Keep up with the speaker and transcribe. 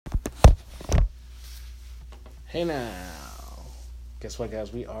Hey now. Guess what,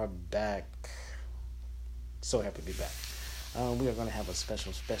 guys? We are back. So happy to be back. We are going to have a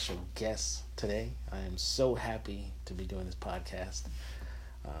special guest today. I am so happy to be doing this podcast.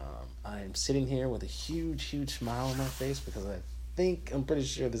 I am sitting here with a huge smile on my face because I'm pretty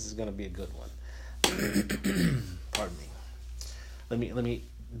sure this is going to be a good one. Pardon me. Let me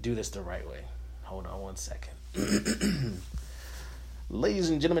do this the right way. Hold on one second. Ladies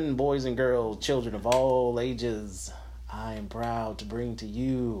and gentlemen, boys and girls, children of all ages, I am proud to bring to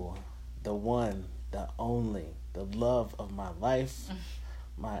you the one, the only, the love of my life,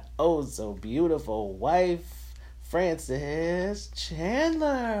 my oh so beautiful wife, Frances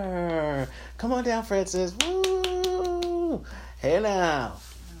Chandler. Come on down, Frances. Woo! Hey now.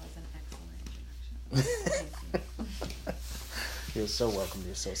 That was an excellent introduction. You're so welcome.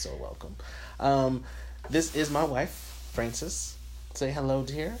 You're so welcome. This is my wife, Frances. Say hello,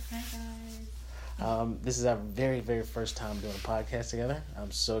 dear. Hi, guys. This is our very first time doing a podcast together.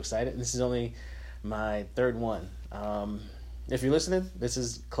 I'm so excited. This is only my third one. If you're listening, this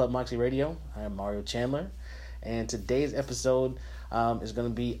is Club Moxie Radio. I am Mario Chandler. And today's episode is going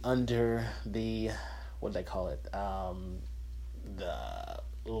to be under the, what do they call it? The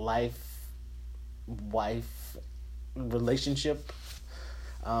wife relationship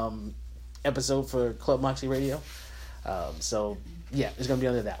episode for Club Moxie Radio. So yeah, it's going to be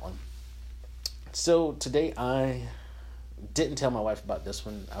under that one. So today I didn't tell my wife about this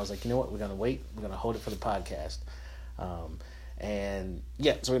one. I was like, you know what? We're going to wait. We're going to hold it for the podcast. And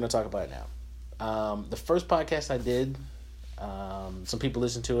yeah, so we're going to talk about it now. The first podcast I did, some people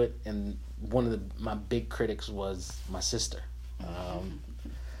listened to it, and one of my big critics was my sister.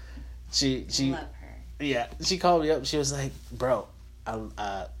 She love her. Yeah, she called me up. She was like, bro,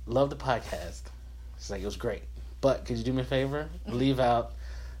 I love the podcast. She's like, it was great. But could you do me a favor? Leave out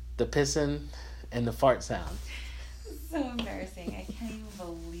the pissing and the fart sound. So embarrassing. I can't even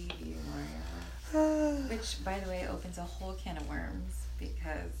believe you, Mario. Which, by the way, opens a whole can of worms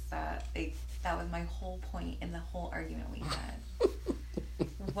because that was my whole point in the whole argument we had.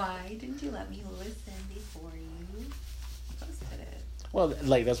 Why didn't you let me listen before you posted it? Well,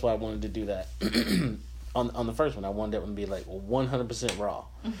 like, that's why I wanted to do that. On the first one, I wanted that one to be like 100% raw.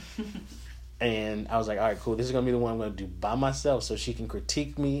 And I was like, all right, cool. This is going to be the one I'm going to do by myself so she can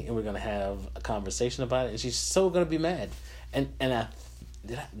critique me and we're going to have a conversation about it. And she's so going to be mad. And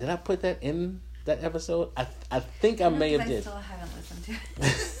did I put that in that episode? I think I may have did. I still haven't listened to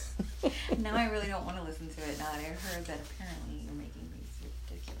it. Now I really don't want to listen to it now that I heard that apparently you're making these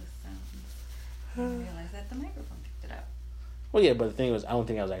ridiculous sounds. I realized that the microphone picked it up. Well, yeah, but the thing was, I don't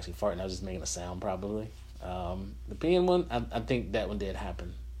think I was actually farting. I was just making a sound, probably. The peeing one, I think that one did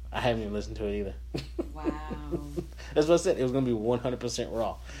happen. I haven't even listened to it either. Wow. That's what I said. It was going to be 100%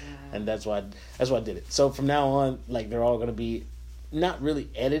 raw. And that's why I did it. So from now on, like, they're all going to be not really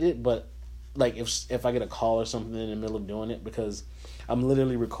edited, but like if I get a call or something in the middle of doing it, because I'm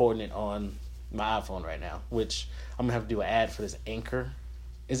literally recording it on my iPhone right now, which I'm going to have to do an ad for this Anchor.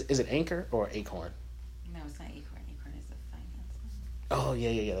 Is it Anchor or Acorn? No, it's not Acorn. Acorn is a finance one. Oh,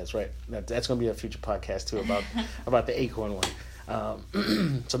 yeah, that's right. That's going to be a future podcast, too, about the Acorn one.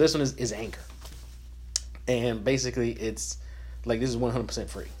 So this one is Anchor. And basically, it's, like, this is 100%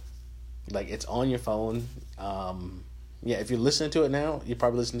 free. Like, it's on your phone. Yeah, if you're listening to it now, you're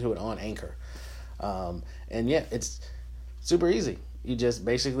probably listening to it on Anchor. And, yeah, it's super easy. You just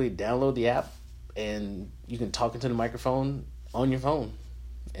basically download the app, and you can talk into the microphone on your phone.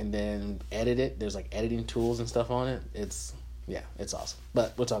 And then edit it. There's, like, editing tools and stuff on it. It's awesome.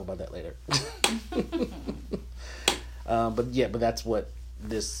 But we'll talk about that later. But that's what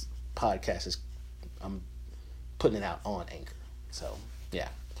this podcast is. I'm putting it out on Anchor. So, yeah.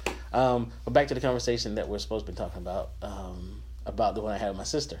 But back to the conversation that we're supposed to be talking about the one I had with my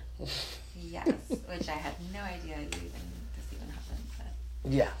sister. Yes, which I had no idea this even happened. But.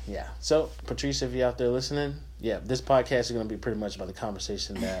 Yeah. So, Patricia, if you're out there listening, this podcast is going to be pretty much about the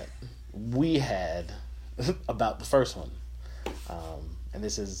conversation that we had about the first one. And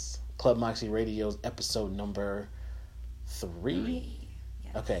this is Club Moxie Radio's episode number 3?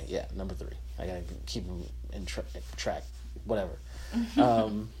 Yes. Okay, yeah, number 3. I gotta keep them in track, whatever.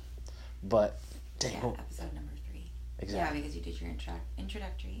 But dang, episode number 3. Exactly. Yeah, because you did your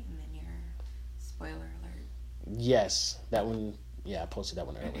introductory and then your spoiler alert. Yes, that one. Yeah, I posted that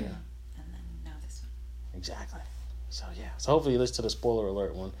one earlier. And then now this one. Exactly. So yeah. So hopefully you listen to the spoiler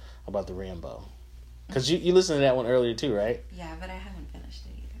alert one about the Rambo, because you listened to that one earlier too, right? Yeah, but I haven't finished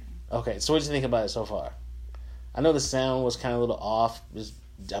it either. Okay, so what did you think about it so far? I know the sound was kind of a little off.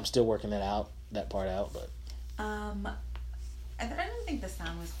 I'm still working that part out, but. I don't think the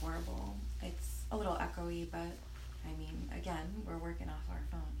sound was horrible. It's a little echoey, but I mean, again, we're working off our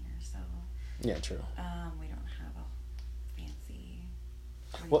phone here, so Yeah, true. we don't have a fancy.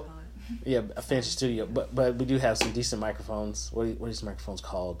 What do Well, you call it? Yeah, a fancy studio, but we do have some decent microphones. What are these microphones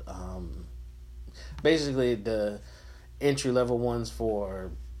called? Basically the entry level ones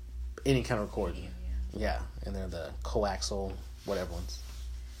for any kind of recording. Yeah, and they're the coaxial whatever ones.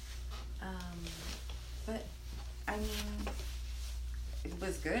 But I mean, it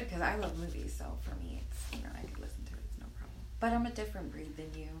was good because I love movies, so for me, it's, you know, I could listen to it, it's no problem. But I'm a different breed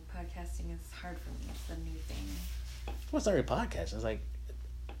than you. Podcasting is hard for me. It's a new thing. Well, it's not really a podcast. It's like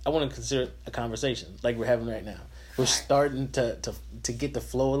I want to consider it a conversation like we're having right now. We're starting to get the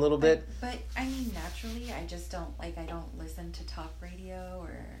flow a little bit. But I mean, naturally, I just don't I don't listen to talk radio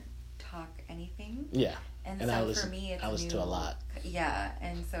or talk anything. Yeah. And And so for me, it's I listen to a lot. Yeah,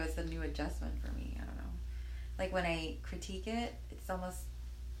 and so it's a new adjustment for me. I don't know. Like when I critique it, it's almost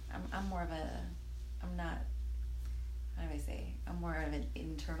I'm more of a I'm not. How do I say? I'm more of an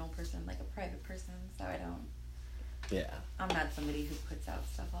internal person, like a private person. So I don't. Yeah. I'm not somebody who puts out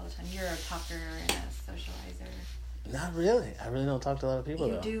stuff all the time. You're a talker and a socializer. Not really. I really don't talk to a lot of people,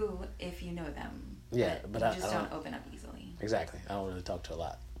 You though. do if you know them. Yeah, but you I just don't don't open up easily. Exactly. I don't really talk to a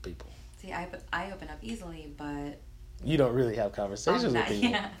lot of people. See, I open up easily, but You don't really have conversations with people.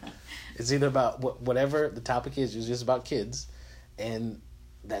 Yeah. It's either about whatever the topic is, usually it's about kids, and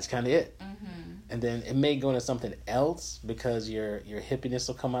that's kind of it. Mm-hmm. And then it may go into something else because your hippiness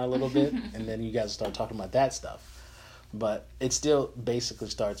will come out a little bit, and then you guys start talking about that stuff. But it still basically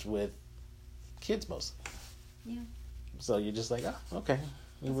starts with kids mostly. Yeah. So you're just like, oh, okay.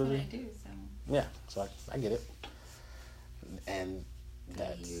 That's what I do. So. Yeah, so I get it. And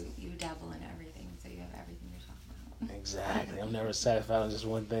that's... You dabble in everything, so you have everything you're talking about. Exactly. I'm never satisfied on just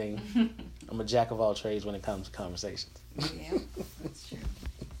one thing. I'm a jack of all trades when it comes to conversations. Yeah, that's true.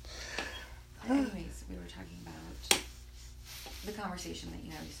 But anyways, we were talking about the conversation that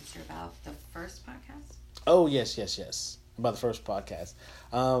you had with your sister about the first podcast. Oh, yes. About the first podcast.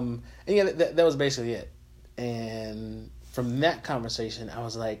 And yeah, that was basically it. And from that conversation, I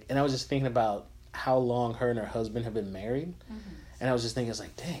was like, and I was just thinking about how long her and her husband have been married. Mm-hmm. And I was just thinking, it's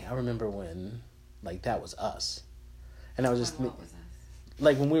like, dang, I remember when, like, that was us. And I was just what was us?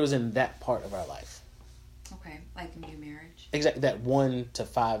 Like when we was in that part of our life. Okay, like new marriage. Exactly, that 1 to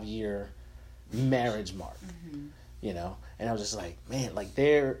 5 year marriage mark. Mm-hmm. You know, and I was just like, man, like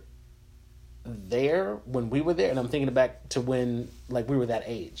they're there when we were there, and I'm thinking back to when like we were that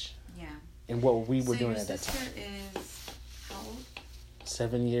age. Yeah. And what we were doing your at that time. sister is how old?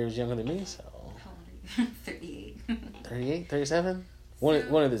 7 years younger than me, so. How old are you? 38. 38, 37? One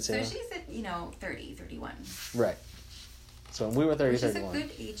of the two. So she's at, 30, 31. Right. So when we were 30, Which is 31. a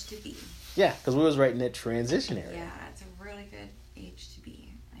good age to be. Yeah, because we was right in that transition area. Yeah, it's a really good age to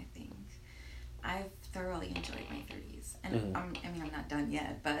be, I think. I've thoroughly enjoyed my 30s. And I'm not done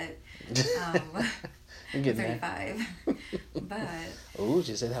yet, but I'm getting 35. But oh,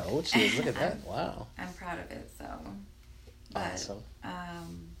 she said how old she is. Look at that. Wow. I'm proud of it, so. But awesome.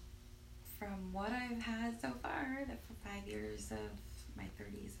 From what I've had so far, the 5 years of my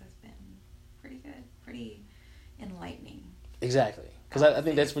 30s has been pretty good, pretty enlightening. Exactly. Because I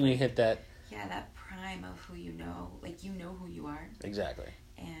think that's when you hit that. Yeah, that prime of who you know. Like, you know who you are. Exactly.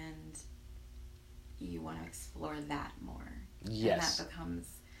 And you want to explore that more. Yes. And that becomes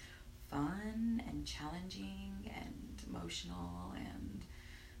fun and challenging and emotional and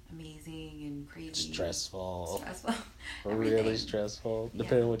amazing and crazy. Stressful. Really stressful.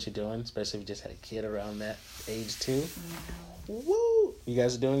 Depending on what you're doing, especially if you just had a kid around that age too. Yeah. Woo! You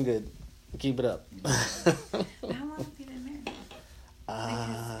guys are doing good. Keep it up. How long have you been married?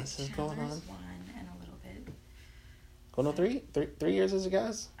 This is going on. 1 and a little bit. Going on 3 years, is it,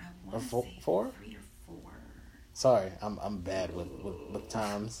 guys? I Or want to say 4? 3 or 4. Sorry, I'm bad with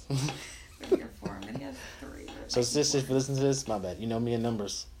times. 3 or 4. I'm gonna guess 3. So sisters, if you listen to this, my bad. You know me in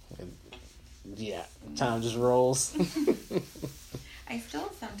numbers. Yeah, time just rolls. I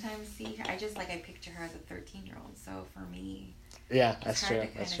still sometimes see her. I picture her as a 13-year-old. So for me, yeah, that's true. It's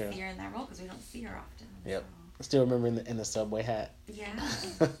hard to That's kind of true. see her in that role because we don't see her often. Yep. So. I still remember in the subway hat. Yeah,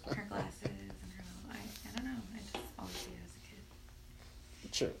 her glasses and her. I don't know. I just always see her as a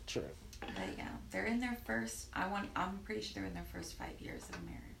kid. True. But yeah, they're in their first. I'm pretty sure they're in their first 5 years of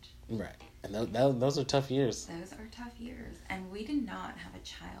marriage. Right, and those are tough years. Those are tough years, and we did not have a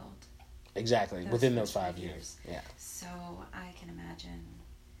child. Exactly, within those 5 years. Yeah. So I can imagine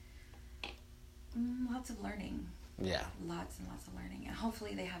lots of learning. Yeah. Lots and lots of learning, and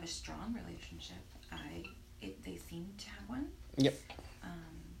hopefully they have a strong relationship. They seem to have one. Yep.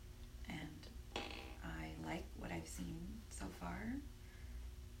 And I like what I've seen so far.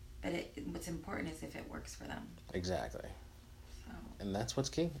 But what's important is if it works for them. Exactly. So. And that's what's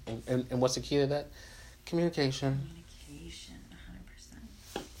key. And what's the key to that? Communication. Communication,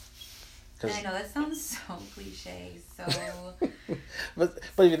 100%. And I know that sounds so cliche, so... but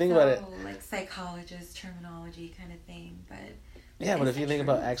if you think about it... like psychologist terminology kind of thing, but... Yeah, but if you think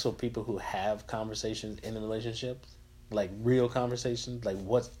about actual people who have conversations in the relationships, like real conversations, like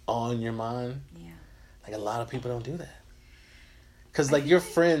what's on your mind, like a lot of people don't do that. Because like your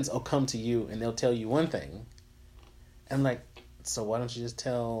friends will come to you and they'll tell you one thing, and like, so why don't you just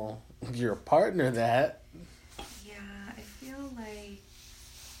tell your partner that? Yeah, I feel like,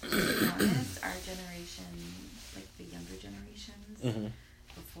 to be honest, our generation, like the younger generations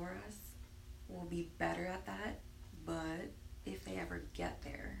before us, will be better at that, but if they ever get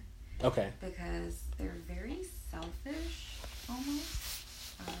there. Okay. Because they're very selfish, almost.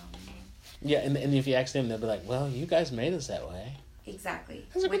 Yeah, and if you ask them, they'll be like, well, you guys made us that way. Exactly.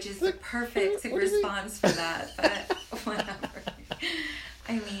 Which is the perfect response for that, but whatever.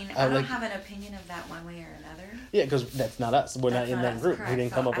 I mean, I don't have an opinion of that one way or another. Yeah, because that's not us. We're not in that group. Correct. We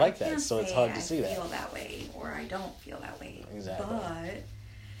didn't come up like that, so it's hard to see that. I feel that way, or I don't feel that way. Exactly. But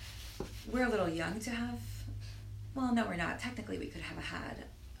we're a little young to have... Well, no, we're not. Technically, we could have had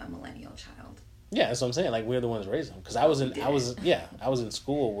a millennial child. Yeah, that's what I'm saying. Like, we're the ones raising them. Because I was in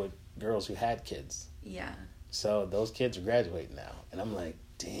school with girls who had kids. Yeah. So those kids are graduating now, and I'm like,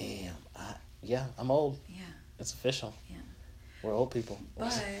 damn, I'm old. Yeah. It's official. Yeah. We're old people.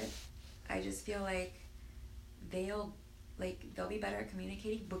 But I just feel like they'll be better at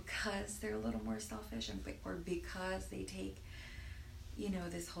communicating because they're a little more selfish, or because they take,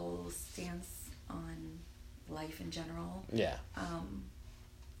 this whole stance on life in general. Yeah.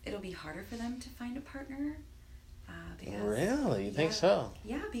 It'll be harder for them to find a partner. Really? You think so?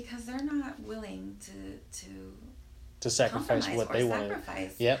 Yeah, because they're not willing to sacrifice what they want.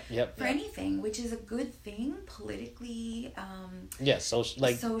 Sacrifice Yep. For anything, which is a good thing politically.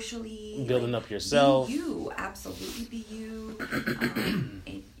 Socially, building up yourself. Be you, absolutely be you.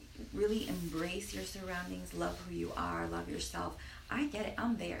 Really embrace your surroundings. Love who you are. Love yourself. I get it.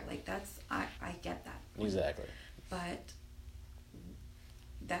 I'm there. Like I get that. Exactly. But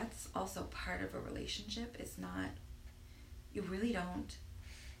that's also part of a relationship. It's not. You really don't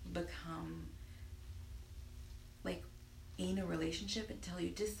become like in a relationship until you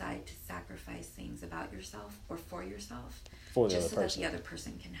decide to sacrifice things about yourself or for yourself for the just other so person. that the other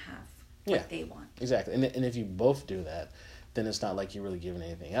person can have what they want. Exactly. And if you both do that, then it's not like you're really giving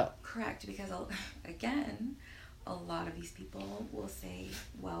anything up. Correct. Because again, a lot of these people will say,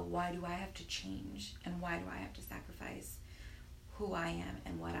 well, why do I have to change? And why do I have to sacrifice who I am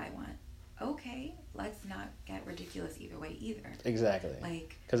and what I want? Okay, let's not get ridiculous either way either. Exactly.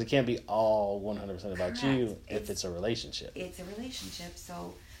 Like, because it can't be all 100% about you if it's a relationship. It's a relationship,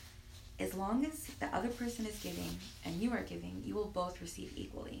 so as long as the other person is giving and you are giving, you will both receive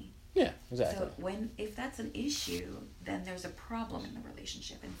equally. Yeah, exactly. So if that's an issue, then there's a problem in the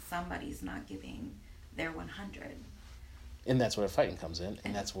relationship and somebody's not giving their 100. And that's where fighting comes in,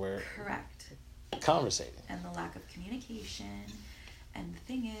 and that's where... Correct. Conversating. And the lack of communication. And the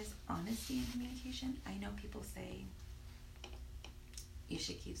thing is, honesty and communication, I know people say you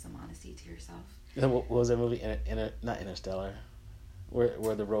should keep some honesty to yourself. What was that movie? Not Interstellar.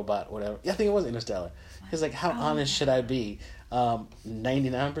 Where the robot, whatever. Yeah, I think it was Interstellar. He's like, how honest should I be?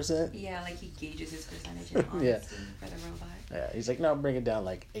 99%? Yeah, like he gauges his percentage of honesty for the robot. Yeah, he's like, no, bring it down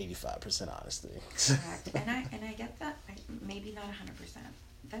like 85% honesty. Correct. And I get that. Maybe not 100%.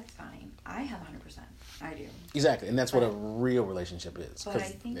 That's fine. I have 100%. I do. Exactly, and that's what a real relationship is. But I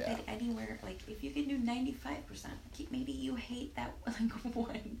think that anywhere, like, if you can do 95%, maybe you hate that,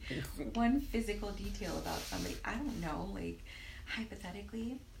 like, one physical detail about somebody. I don't know, like,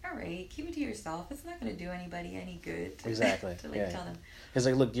 hypothetically, all right, keep it to yourself. It's not going to do anybody any good. Exactly. To tell them. It's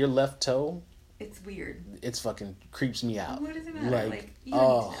like, look, your left toe. It's weird. It's fucking creeps me out. What does it matter? Like you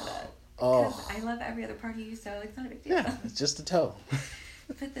don't need to know that. Because I love every other part of you, so it's not a big deal. Yeah, it's just a toe.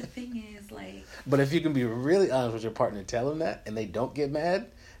 But the thing is, like... But if you can be really honest with your partner and tell them that, and they don't get mad,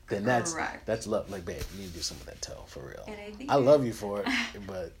 then that's love. Like, babe, you need to do some of that toe, for real. And I love you for it,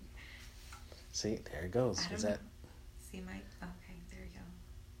 but... See, there it goes. Is that... See, okay, there you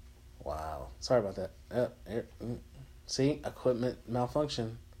go. Wow. Sorry about that. See, equipment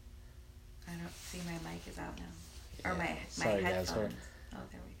malfunction. I don't... See, my mic is out now. Or my sorry, headphones. Guys, oh,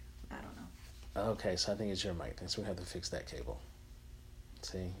 there we go. I don't know. Okay, so I think it's your mic. So we have to fix that cable.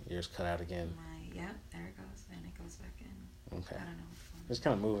 See, yours cut out again. There it goes. Then it goes back in. Okay. I don't know what's going on. Just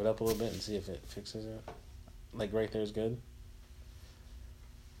kind of move it up a little bit and see if it fixes it. Like right there is good.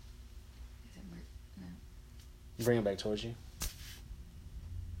 Is it work? No. Bring it back towards you.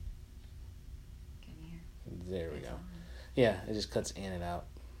 There we It's go. on. Yeah, it just cuts in and out.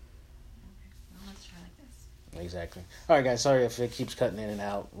 Okay. Well, let's try like this. Exactly. All right, guys. Sorry if it keeps cutting in and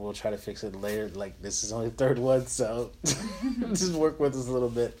out. We'll try to fix it later. Like, this is only the third one, so just work with us a little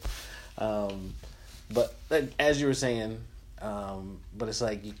bit. But as you were saying, but it's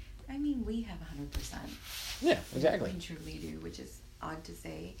like, I mean, we have 100%. yeah, exactly. We truly do, which is odd to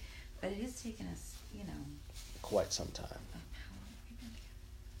say, but it has taken us, Quite some time. how long have we been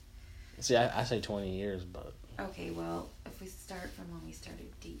together? See, I say 20 years, but Okay, well, if we start from when we started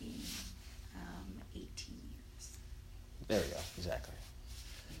dating, 18 years. there we go. Exactly.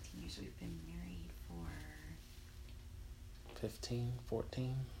 18 years. We've been married for 15,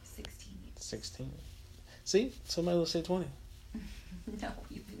 14, 16 years. 16. See, somebody will say 20. No,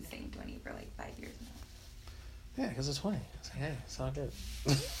 you've been saying 20 for like 5 years now. Yeah, because it's 20. It's like, hey, it's all good.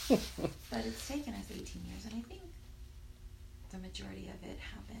 But it's taken us 18 years, and I think the majority of it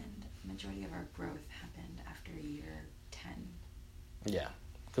happened, majority of our growth happened after year 10. Yeah,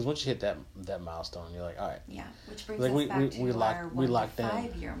 because once you hit that milestone, you're like, all right. Yeah, which brings Like us back to our we locked in.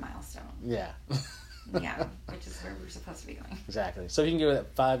 5-year milestone. Yeah. Yeah, which is where we're supposed to be going. Exactly. So if you can get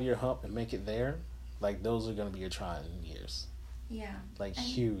that 5-year hump and make it there, like those are going to be your trying years. Yeah. Like And-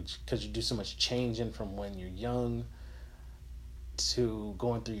 huge, because you do so much changing from when you're young to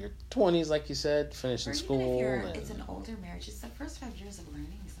going through your 20s, like you said, finishing Or even school. if it's an older marriage, it's the first 5 years of learning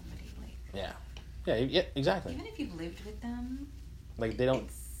somebody. Like, yeah, exactly. even if you've lived with them, Like they don't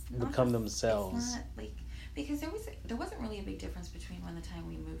it's become not- themselves. It's not like, because there wasn't really a big difference between when the time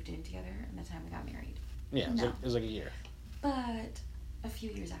we moved in together and the time we got married. Yeah, No. it was like a year. But a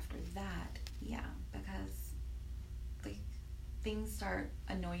few years after that, yeah, because like things start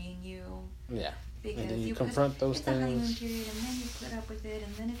annoying you Yeah. because And then you put- confront those it's a honeymoon things. period, and then you put up with it,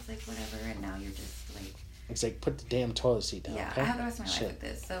 and then it's like whatever, and now you're just like, It's like, put the damn toilet seat down. yeah, okay? I have the rest of my Shit. life with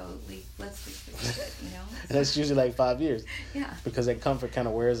this, so like let's fix this shit, And that's usually like 5 years. Yeah. Because that comfort kind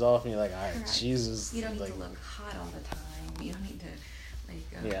of wears off, and you're like, all right, Correct. Jesus. You don't need like, to look hot all the time. You don't need to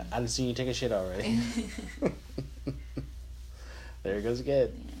like. Yeah, I done seen you take a shit already. There it goes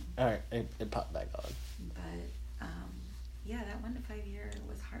again. Yeah. All right, it popped back on. But yeah, that 1 to 5 year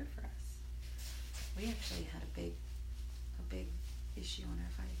was hard for us. We actually had a big issue on our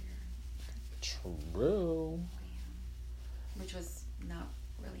 5 year, True. which was not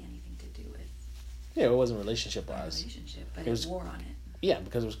really anything to do with Yeah, it wasn't relationship our wise. relationship, but It it was- wore on it. Yeah,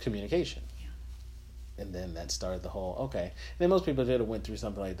 because it was communication. Yeah. And then that started the whole, okay. And then most people that have went through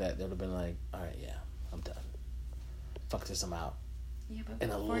something like that, they would have been like, all right, yeah, I'm done. Fuck this, I'm out. Yeah, but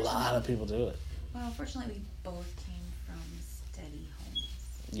And a lot of people do it. Well, fortunately, we both came from steady homes.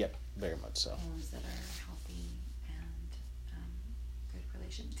 Yep, very much so. Homes that are healthy and good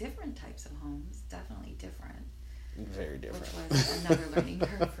relation. Different types of homes, definitely different. Very different. Which was another learning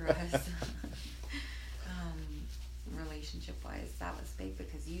curve for us. Relationship wise, that was big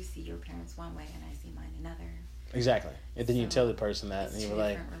because you see your parents one way and I see mine another. Exactly. And then you So, tell the person that, It's and two you're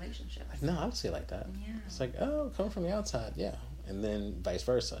like, different relationships. no, I don't see it like that. Yeah. It's like, oh, coming from the outside, yeah. And then vice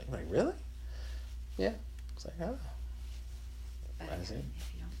versa. You're like, really? Yeah. It's like, oh. But I again, see.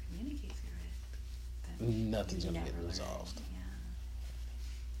 if you don't communicate through it, then Nothing's you going to never get learn. resolved. Yeah.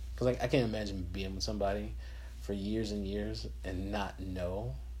 Because like, I can't imagine being with somebody for years and years and not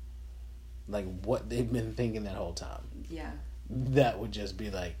know like what they've been thinking that whole time. Yeah. That would just be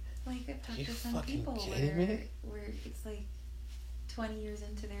like, Like I've talked you to some fucking people kidding where, me? where it's like 20 years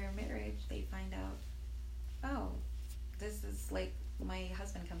into their marriage, they find out, oh, this is like my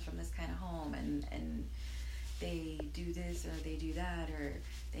husband comes from this kind of home, and they do this or they do that, or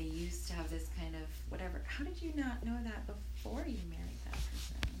they used to have this kind of whatever. How did you not know that before you married that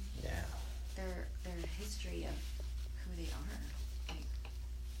person? yeah. Their history of who they are. Like,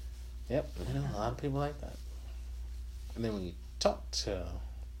 Yep. You know, a lot of people like that. And then when you talk to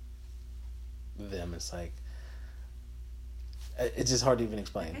them, it's like, it's just hard to even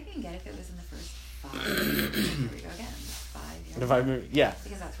explain. I can get if it was in the first 5 years. Here we go again. 5 years. If I move, yeah.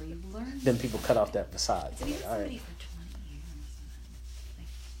 Because that's where you learn. Then people cut off that facade. So if Like, you're all somebody right. for 20 years, like,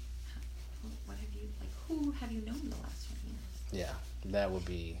 what have you, like, who have you known the last 20 years? Yeah, that would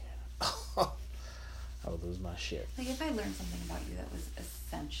be. I would lose my shit. Like, if I learned something about you that was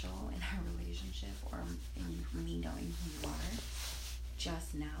essential in our relationship or in me knowing who you are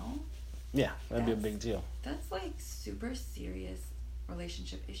just now, Yeah, that'd be a That's- big deal. that's, like, super serious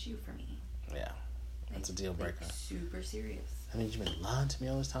relationship issue for me. Yeah, that's a deal breaker. Like, super serious. I mean, you've been lying to me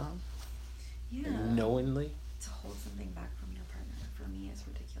all this time, Yeah. and knowingly. To hold something back from your partner, for me, is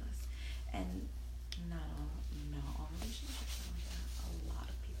ridiculous. And not all relationships are like that. A lot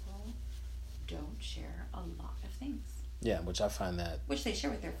of people don't share a lot of things. Yeah, which I find that... Which they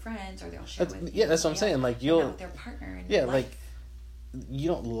share with their friends, or they'll share with... Yeah, that's what I'm saying. Like, you'll... with their partner. And yeah, like, you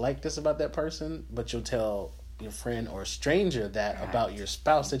don't like this about that person, but you'll tell your friend or a stranger that correct. About your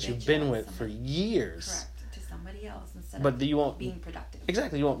spouse that you've been with for years. Correct. To somebody else instead but of you won't, being productive.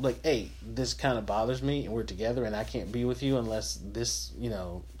 Exactly. You won't, like, hey, this kind of bothers me, and we're together, and I can't be with you unless this,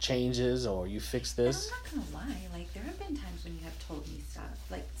 changes or you fix this. And I'm not going to lie. Like, there have been times when you have told me stuff,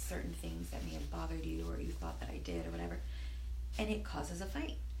 like certain things that may have bothered you or you thought that I did or whatever, and it causes a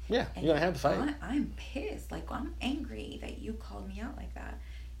fight. Yeah, and you're going to have the fight. I'm pissed. Like, I'm angry that you called me out like that.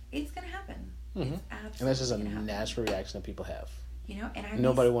 It's going to happen. Mm-hmm. It's absolutely and that's just a natural reaction that people have. And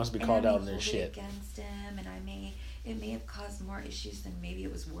nobody wants to be called out on their shit. Against him, and it may have caused more issues than maybe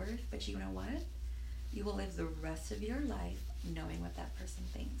it was worth. But you know what? You will live the rest of your life knowing what that person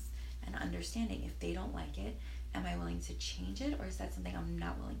thinks and understanding if they don't like it. Am I willing to change it, or is that something I'm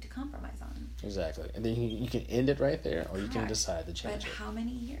not willing to compromise on? Exactly, and then you can end it right there, or you can decide to change it. But how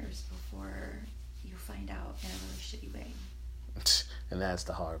many years before you find out in a really shitty way? And that's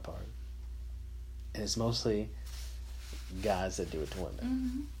the hard part. And it's mostly guys that do it to women.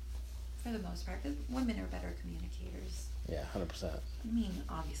 Mm-hmm. For the most part, because women are better communicators. Yeah, 100%. I mean,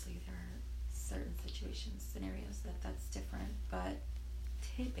 obviously there are certain situations, scenarios that's different, but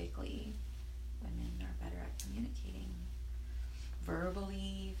typically women are better at communicating.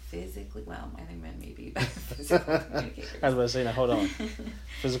 Verbally, physically. Well, I think men may be better physical communicators. I was about to say, now hold on.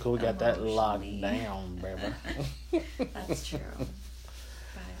 Physical, we got that locked down, baby. That's true.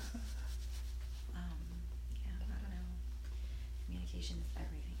 Communication is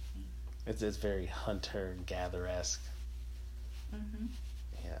everything to me. It's very hunter-gatherer-esque. Mm-hmm.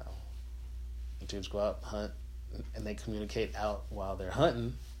 The dudes go out, hunt, and they communicate out while they're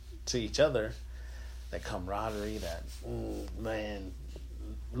hunting to each other. That camaraderie, that, man,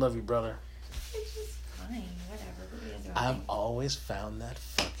 love you, brother. It's just fine, whatever. I've always found that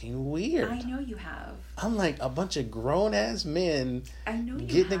fucking weird. I know you have. I'm like a bunch of grown-ass men. I know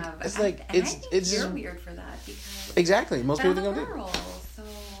you have. It's like, I think you're just weird for that because... Exactly. Most people think I'm a girl, so,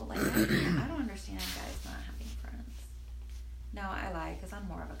 like, I don't understand guys not having friends. No, I lie, because I'm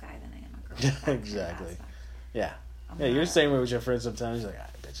more of a guy than I am a girl. Exactly. Yeah. You're the same way with your friends sometimes. You're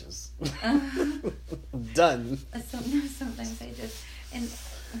like, bitches. Done. Sometimes I just... And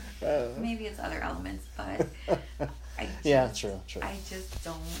maybe it's other elements, but... True. I just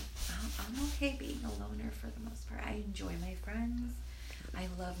don't... I'm okay being a loner for the most part. I enjoy my friends. I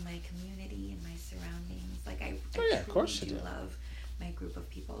love my community and my surroundings. Like, I of course you do love my group of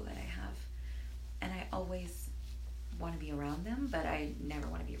people that I have. And I always want to be around them, but I never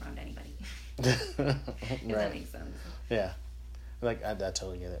want to be around anybody. If that makes sense. Yeah. Like, I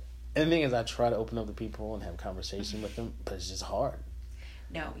totally get it. And the thing is, I try to open up to people and have conversation with them, but it's just hard.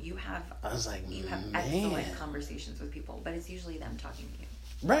 No, you have... I was like, you have excellent conversations with people, but it's usually them talking to you.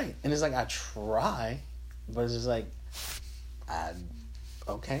 Right. And it's like, I try, but it's just like,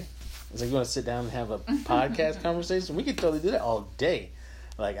 okay. It's like, you want to sit down and have a podcast conversation? We could totally do that all day.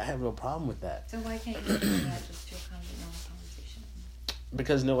 Like, I have no problem with that. So why can't you do that just to a normal conversation?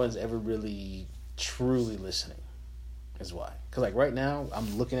 Because no one's ever really truly listening, is why. Because, like, right now,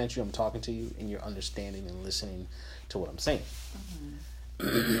 I'm looking at you, I'm talking to you, and you're understanding and listening to what I'm saying.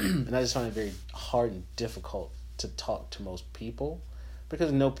 Mm-hmm. And I just find it very hard and difficult to talk to most people.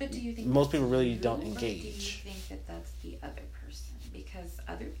 Because most people really don't engage. Or do you think that that's the other person? Because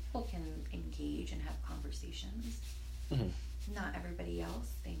other people can engage and have conversations. Mm-hmm. Not everybody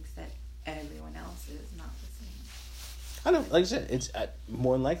else thinks that everyone else is not listening. I know, like I said, it's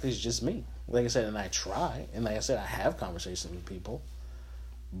more than likely it's just me. Like I said, and I try, and like I said, I have conversations with people,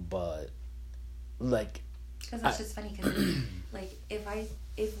 but like, because it's just funny. Because like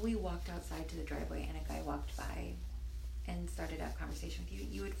if we walked outside to the driveway and a guy walked by and started a conversation with you,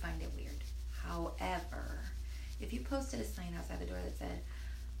 you would find it weird. However, if you posted a sign outside the door that said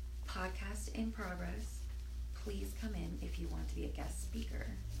 "Podcast in progress. Please come in if you want to be a guest speaker,"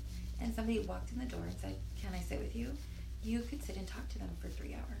 and somebody walked in the door and said, "Can I sit with you?" You could sit and talk to them for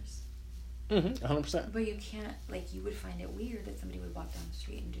 3 hours. 100%. But you can't, like, you would find it weird that somebody would walk down the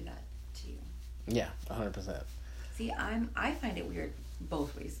street and do that to you. Yeah, 100%. See, I find it weird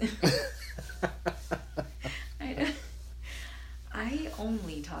both ways. I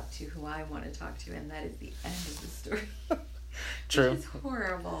only talk to who I want to talk to, and that is the end of the story. True. It's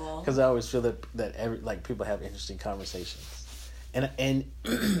horrible. Because I always feel that people have interesting conversations, and I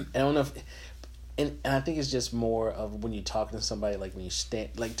don't know if, and I think it's just more of when you're talking to somebody, like when you stand,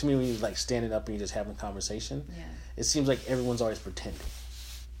 like to me when you're like standing up and you're just having a conversation. Yeah. It seems like everyone's always pretending,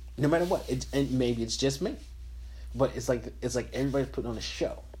 no matter what. And maybe it's just me, but it's like everybody's putting on a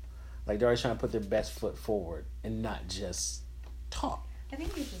show. Like, they're always trying to put their best foot forward and not just talk. I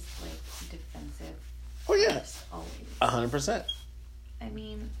think you're just, like, defensive. Oh, yeah. Always. 100%. I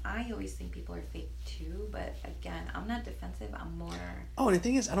mean, I always think people are fake, too. But, again, I'm not defensive. I'm more... Oh, and the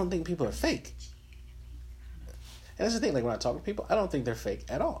thing is, I don't think people are fake. And that's the thing. Like, when I talk to people, I don't think they're fake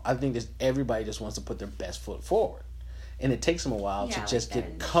at all. I think everybody just wants to put their best foot forward. And it takes them a while to just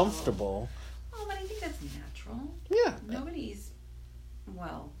get comfortable. Oh, but I think that's natural. Yeah. Nobody's...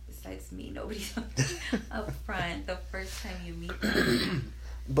 Well, besides me, nobody's up front the first time you meet them.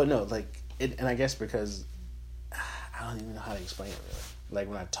 But no, like, and I guess because I don't even know how to explain it really. Like,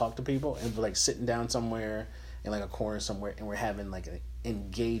 when I talk to people and we're like sitting down somewhere in like a corner somewhere and we're having like an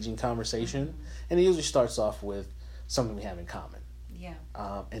engaging conversation, and it usually starts off with something we have in common. Yeah.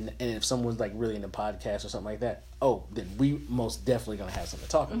 And if someone's like really into podcasts or something like that, oh, then we most definitely gonna have something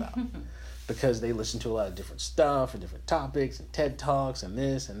to talk about. Because they listen to a lot of different stuff and different topics and TED Talks and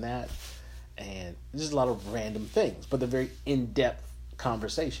this and that. And just a lot of random things. But they're very in-depth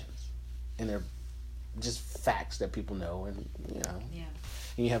conversations. And they're just facts that people know. And, you know. Yeah.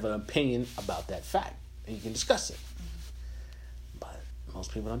 And you have an opinion about that fact. And you can discuss it. But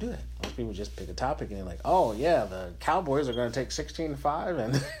most people don't do that. Most people just pick a topic and they're like, oh, yeah, the Cowboys are going to take 16-5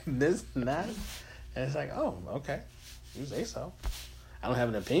 and this and that. And it's like, oh, okay. You say so. I don't have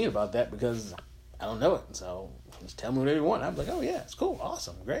an opinion about that because I don't know it. So just tell me whatever you want. I'm like, oh, yeah, it's cool.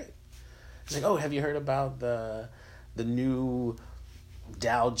 Awesome. Great. It's like, oh, have you heard about the new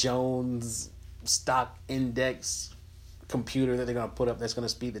Dow Jones stock index computer that they're going to put up that's going to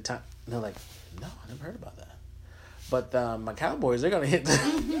speed the time? And they're like, no, I never heard about that. But my Cowboys, they're going to hit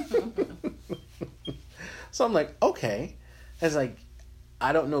So I'm like, okay. It's like,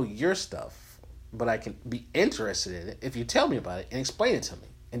 I don't know your stuff, but I can be interested in it if you tell me about it and explain it to me.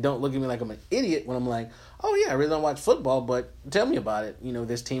 And don't look at me like I'm an idiot when I'm like, oh yeah, I really don't watch football, but tell me about it. You know,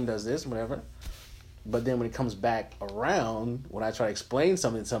 this team does this, whatever. But then when it comes back around, when I try to explain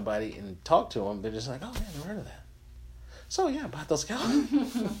something to somebody and talk to them, they're just like, oh, yeah, I never heard of that. So yeah, about those guys.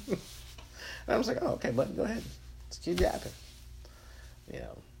 And I was like, oh, okay, bud, go ahead. Let's keep yapping. You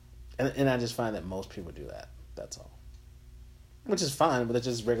know, and I just find that most people do that. That's all. Which is fine, but it's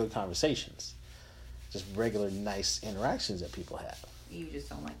just regular conversations. Just regular nice interactions that people have. You just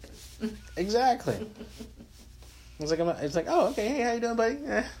don't like those. Exactly. It's like, oh, okay, hey, how you doing, buddy?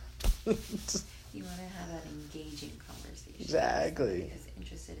 You want to have that engaging conversation. Exactly. Is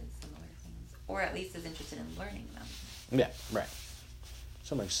interested in similar things, or at least is interested in learning them. Yeah, right.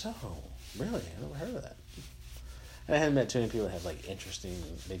 So I'm like, really? I never heard of that. And I haven't met too many people that have like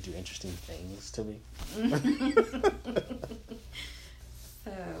they do interesting things to me.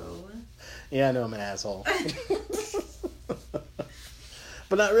 So. Yeah, I know I'm an asshole.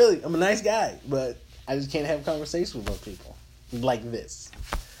 But not really. I'm a nice guy, but I just can't have conversations with most people like this.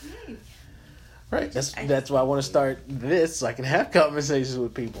 Right. That's why I want to start this so I can have conversations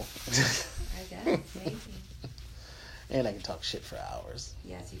with people. I guess, maybe. And I can talk shit for hours.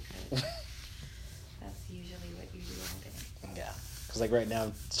 Yes, you could. That's usually what you do all day. Yeah. Because like right now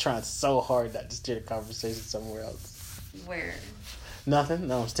I'm trying so hard not to steer the conversation somewhere else. Where? Nothing.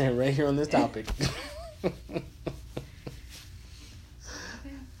 No, I'm staying right here on this topic.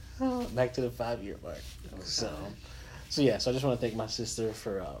 Back to the 5-year mark. Oh, so yeah. So I just want to thank my sister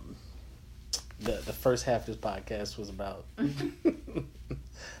for the first half of this podcast was about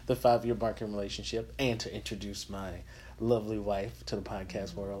the 5-year mark in relationship, and to introduce my lovely wife to the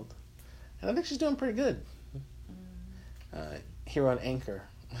podcast world. And I think she's doing pretty good. Here on Anchor.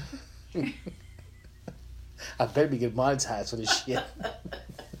 I better be getting monetized for this shit.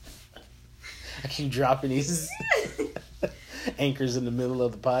 I keep dropping these anchors in the middle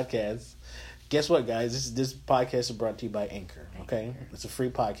of the podcast. Guess what, guys? This podcast is brought to you by Anchor, okay? Anchor. It's a free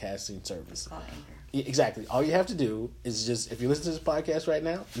podcasting service. It's called Anchor. Yeah, exactly. All you have to do is just, if you listen to this podcast right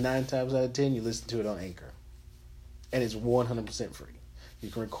now, 9 times out of 10, you listen to it on Anchor. And it's 100% free. You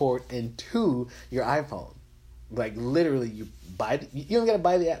can record into your iPhone. Like, literally, you don't got to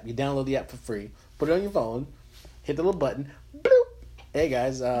buy the app. You download the app for free. Put it on your phone. Hit the little button. Bloop. Hey,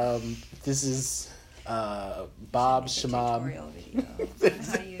 guys. This is Bob Shamab. Tutorial video on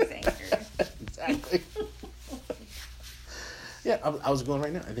how to use Anchor. Exactly. Yeah, I was going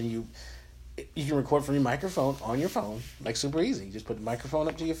right now. And then you can record from your microphone on your phone, like super easy. You just put the microphone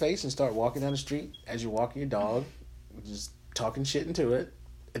up to your face and start walking down the street as you're walking your dog, just talking shit into it,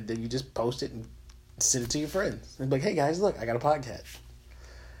 and then you just post it and send it to your friends. And be like, hey guys, look, I got a podcast.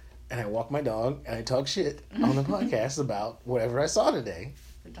 And I walk my dog and I talk shit on the podcast about whatever I saw today.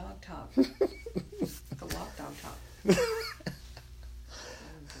 The dog talk. The walk dog talk.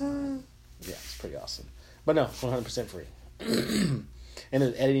 Yeah, it's pretty awesome. But no, it's 100% free. And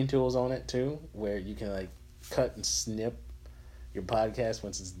there's editing tools on it too, where you can like cut and snip your podcast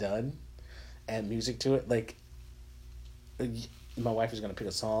once it's done, add music to it. Like, my wife is going to pick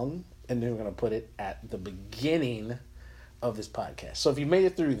a song, and then we're going to put it at the beginning of this podcast. So if you made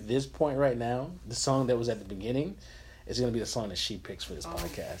it through this point right now, the song that was at the beginning is going to be the song that she picks for this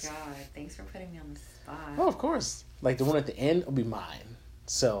podcast. Oh, God. Thanks for putting me on the spot. Oh, of course. Like, the one at the end will be mine.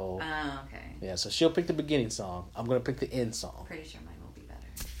 So, okay. Yeah, so she'll pick the beginning song. I'm going to pick the end song. Pretty sure mine will be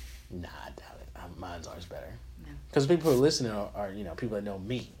better. Nah, I doubt it. Mine's always better. No. Because people who are listening are, you know, people that know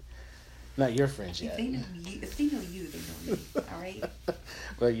me. Not your friends yet. If they know you, they know me. All right?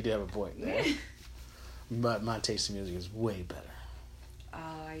 Well, you do have a point there. But my taste in music is way better.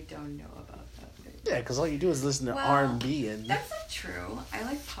 I don't know about that. Yeah, because all you do is listen to R&B and... That's not true. I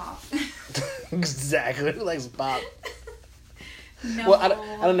like pop. Exactly. Who likes pop? No. Well,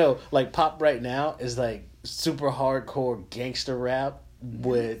 I don't know. Like, pop right now is like super hardcore gangster rap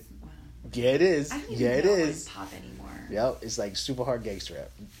with... Wow. Yeah, it is. I don't Yeah, it know is. Pop anymore. Yep, it's like super hard gangster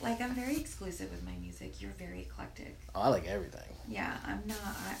rap. Like, I'm very exclusive with my music. You're very eclectic. Oh, I like everything. Yeah, I'm not.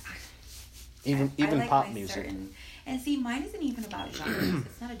 Even like pop my music. And see, mine isn't even about genres.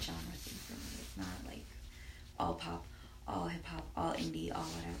 It's not a genre thing for me. It's not like all pop, all hip hop, all indie, all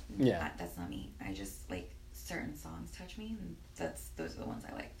whatever. Yeah. That's not me. I just like certain songs touch me, and those are the ones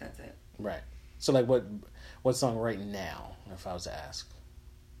I like. That's it. Right. So, like, what song right now, if I was to ask?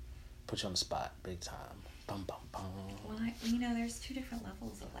 Put you on the spot, big time. Bum, bum, bum. Well, there's two different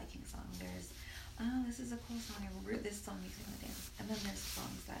levels of liking song. There's, oh, this is a cool song. This song makes me want to dance. And then there's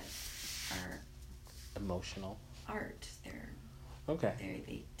songs that are Emotional. art. Okay.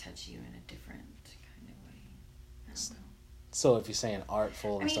 They touch you in a different kind of way. I don't know. So if you're saying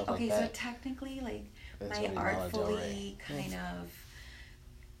artful and stuff like that. Okay, so technically, like, that's my really Lana Del Rey. artfully kind of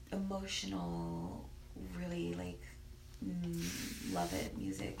emotional, really, like, love it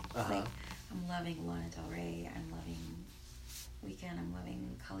music. Uh-huh. Like, I'm loving Lana Del Rey. I'm loving Weeknd. I'm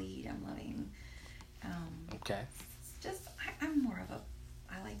loving Khalid. I'm loving. Okay. Just I'm more of a.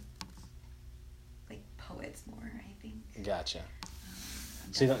 I like poets more. I think. Gotcha.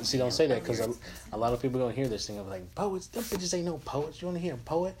 Don't say that because a lot of people don't hear this thing of like poets. Them bitches ain't no poets. You want to hear a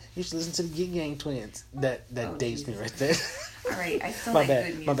poet? You should listen to the Ying Yang Twins. That dates me right there. All right, I still my like bad,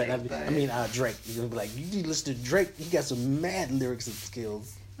 good music. my bad. But... I mean, Drake. You're gonna be like, you need to listen to Drake. He got some mad lyrics and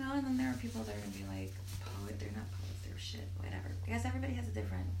skills. Well, and then there are people that are gonna be like, poet. They're not poets. They're shit. Whatever. Because everybody has a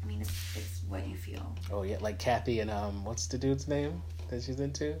different. I mean, it's what you feel. Oh yeah, like Kathy and what's the dude's name that she's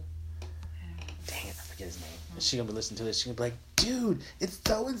into? Damn, I forget his name. And she gonna be listening to this. She gonna be like, dude, it's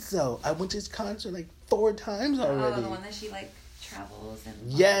so and so. I went to his concert like 4 times already. Oh, the one that she like travels and.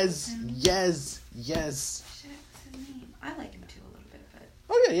 Yes. Shit, what's his name? I like him too a little bit, but.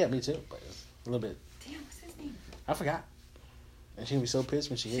 Oh yeah, me too. But a little bit. Damn, what's his name? I forgot. And she's gonna be so pissed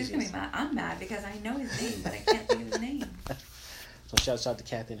when she hears She's gonna be mad. I'm mad because I know his name, but I can't think of his name. So shout out to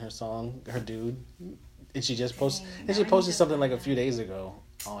Kathy and her song, her dude. And she just posted. Dang, And she now I posted need to something like a find few that. days ago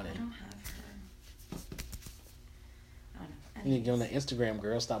on I it. don't have her. I don't know. You need to get on that Instagram,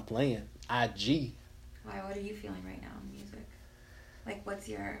 girl. Stop playing. IG. Why? What are you feeling right now in music? Like, what's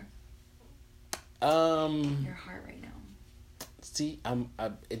your heart right now? See,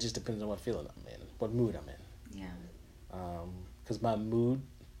 it just depends on what feeling I'm in, what mood I'm in. Yeah. Because my mood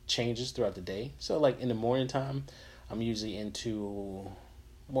changes throughout the day. So, like, in the morning time, I'm usually into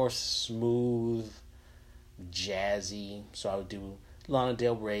more smooth, jazzy. So I would do Lana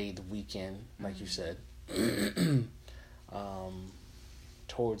Del Rey, The Weeknd, like you said.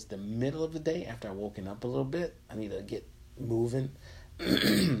 Towards the middle of the day, after I woken up a little bit, I need to get moving.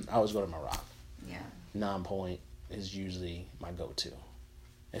 I always go to my rock. Yeah. Non-Point is usually my go-to.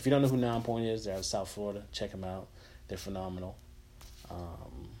 If you don't know who Non-Point is, they're out of South Florida. Check them out. They're phenomenal.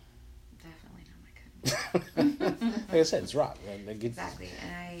 Definitely not my kind. Like I said, it's rock. Right? Exactly.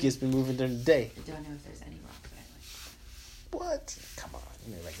 And I Gets me moving during the day. don't know if there's any rock that I like. What? Come on.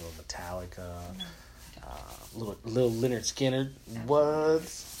 You know, like a little Metallica. No. Little Leonard Skinner. What?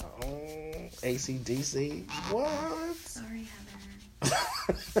 AC/DC. What? Sorry, Heather.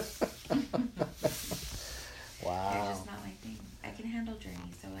 Wow. They're just not my thing. I can handle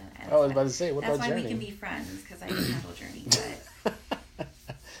Journey, so I was about to say, what that's about why Journey? we can be friends because I can handle Journey, but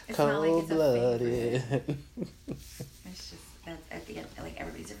it's Cold not like it's a blooded. favorite. It's just that's at the end, like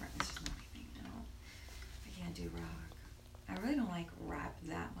everybody's different. It's just not my thing. I can't do rock. I really don't like rap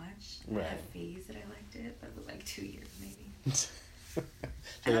that much. Right. I had a phase that I liked it, but it was like 2 years maybe. So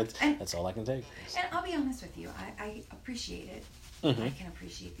that's all I can take. And I'll be honest with you, I appreciate it. Mm-hmm. I can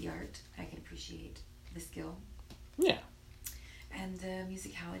appreciate the art. I can appreciate the skill. Yeah. And the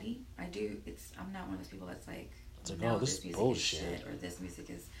musicality. I do. I'm not one of those people that's like, It's like, no, oh, this is music bullshit. is shit, or this music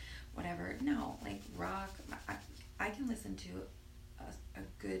is whatever. No, like rock, I can listen to a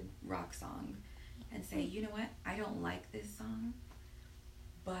good rock song and say, you know what, I don't like this song,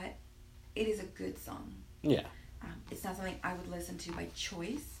 but it is a good song. Yeah. It's not something I would listen to by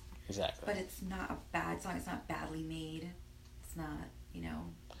choice. Exactly. But it's not a bad song. It's not badly made. It's not,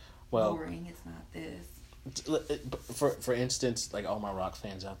 boring. It's not this. For instance, like all my rock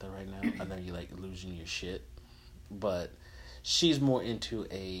fans out there right now, I know you like losing your shit, but she's more into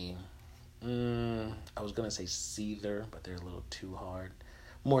I was gonna say Seether, but they're a little too hard.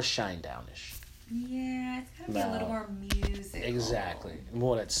 More Shinedown-ish. Yeah, it's gotta be a little more musical. Exactly.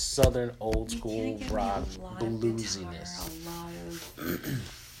 More that southern old school rock bluesiness. A lot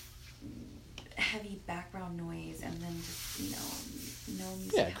of heavy background noise, and then just no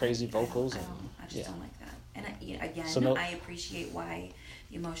music. Yeah, crazy vocals. I just don't like that. And I appreciate why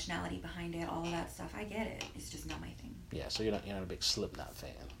the emotionality behind it, all of that stuff. I get it. It's just not my thing. Yeah, so you're not a big Slipknot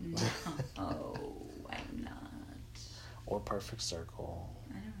fan. No, I'm not. Or Perfect Circle.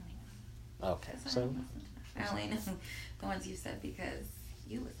 I don't really know. Okay, so I only know the ones you said because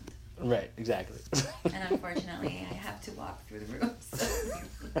you listen to them. Right, exactly. And unfortunately, I have to walk through the rooms.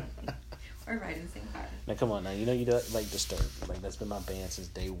 Or ride in the same car. Now, come on, now. You know you don't like Disturbed. Like, that's been my band since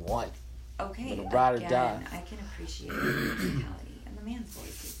day one. Okay, Little Ride or again, Die. I can appreciate the musicality. And the man's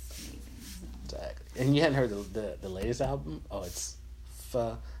voice is amazing. So. Exactly. And you hadn't heard the latest album? Oh, it's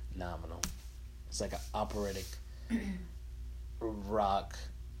phenomenal. It's like an operatic rock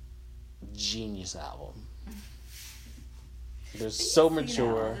genius album. They're so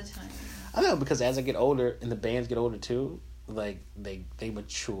mature. All the time. I know, because as I get older and the bands get older too, like they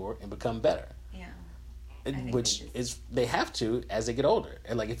mature and become better. Yeah. Which is they have to as they get older.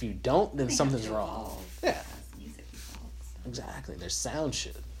 And like if you don't, then something's wrong. Yeah. As music evolves. So. Exactly. Their sound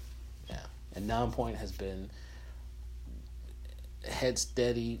should. Yeah. And Nonpoint has been head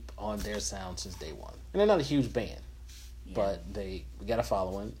steady on their sound since day one. And they're not a huge band. Yeah. But they got a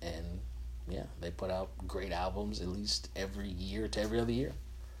following, and yeah, they put out great albums at least every year to every other year.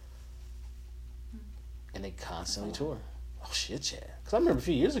 And they constantly tour. Oh, shit, yeah. Because I remember a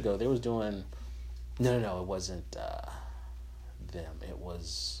few years ago, they was doing... No, it wasn't them. It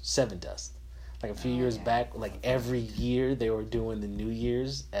was Seven Dust. Like a few years back, like every year, they were doing the New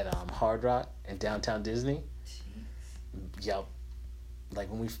Year's at Hard Rock in downtown Disney. Jeez. Yep. Like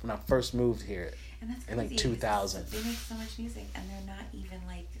when I first moved here and that's in like 2000. They make so much music, and they're not even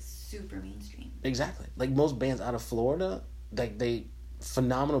like super mainstream. Exactly. Like most bands out of Florida, like they...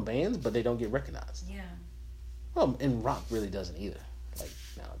 phenomenal bands, but they don't get recognized. Yeah. Well, and rock really doesn't either, like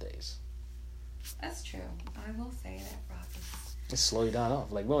nowadays. That's true. I will say that rock is... It's slowly dying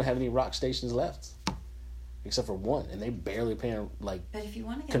off. Like, we don't have any rock stations left. Except for one, and they barely paying, like, but if you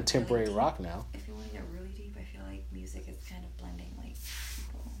want to get contemporary really deep, rock now. If you want to get really deep, I feel like music is kind of blending, like,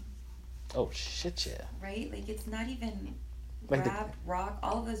 people. Oh, shit, yeah. Right? Like, it's not even... Like rap, rock,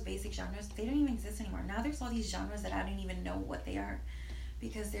 all of those basic genres, they don't even exist anymore. Now there's all these genres that I don't even know what they are.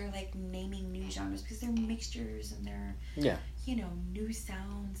 Because they're like naming new genres because they're mixtures and they're new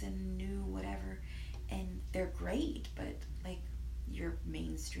sounds and new whatever, and they're great, but like your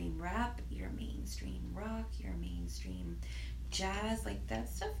mainstream rap, your mainstream rock, your mainstream jazz, like that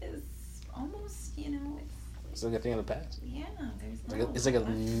stuff is almost it's like a thing of the past. Yeah, it's like a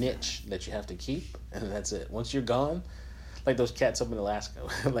niche that you have to keep, and that's it. Once you're gone, like those cats up in Alaska,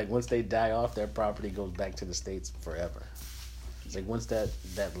 like once they die off, their property goes back to the States forever. It's like once that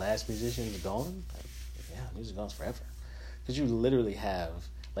last musician is gone, like, yeah, music goes forever. Because you literally have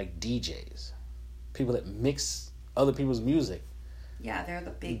like DJs, people that mix other people's music. Yeah, they're the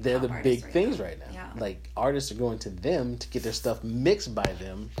big. They're the big things now. right now. Yeah. Like artists are going to them to get their stuff mixed by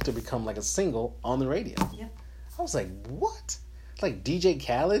them to become like a single on the radio. Yep. I was like, what? Like DJ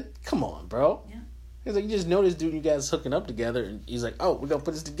Khaled? Come on, bro. Yeah. He's like, you just know this dude, you guys hooking up together, and he's like, oh, we're gonna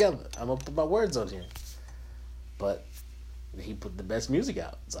put this together. I'm gonna put my words on here. But he put the best music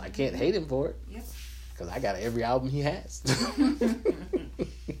out, so I can't hate him for it. Yep. Because I got every album he has.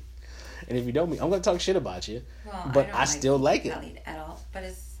 And if you know me, I'm gonna talk shit about you. Well, but I still like it at all. But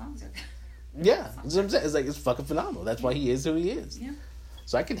his songs are good. Yeah, that's what I'm saying. It's like it's fucking phenomenal. That's why he is who he is. Yeah.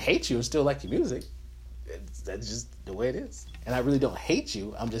 So I can hate you and still like your music. That's just the way it is. And I really don't hate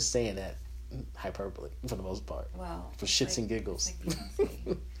you. I'm just saying that hyperbole for the most part. Well, for shits and giggles. Like I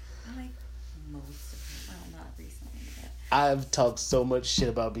like most of them. Well, not recently, but I've talked so much shit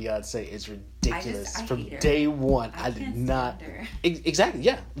about Beyonce. It's ridiculous. I From hate her. day one, I can't did not. stand her. Exactly,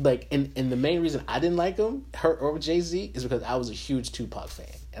 yeah. Like, and the main reason I didn't like him, her or Jay-Z, is because I was a huge Tupac fan.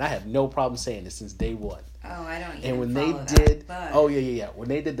 And I have no problem saying this since day one. Oh, I don't even And when they follow did, that, but... oh yeah. When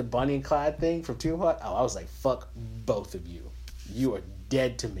they did the Bonnie and Clyde thing from Tupac, I was like, fuck both of you. You are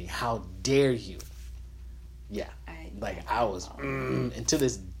dead to me. How dare you? Yeah. I was, and to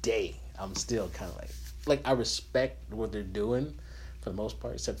this day, I'm still kind of like, I respect what they're doing for the most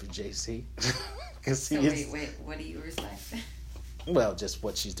part, except for JC. So wait, what do you respect? Well, just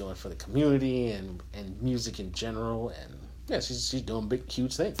what she's doing for the community and music in general, and yeah, she's doing big,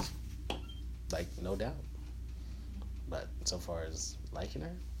 huge things. Like, no doubt. But so far as liking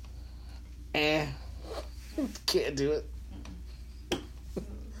her, can't do it.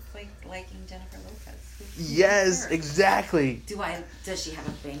 It's like liking Jennifer Lopez. Yes, exactly. Does she have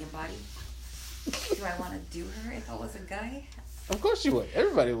a banging body? Do I want to do her if I was a guy? Of course you would.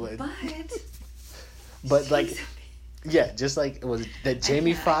 Everybody would. But like, yeah, just like it was that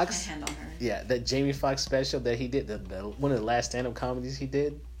Jamie Foxx. I can't handle her. Yeah, that Jamie Foxx special that he did, the one of the last stand-up comedies he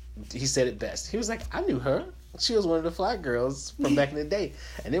did. He said it best. He was like, I knew her. She was one of the fly girls from back in the day,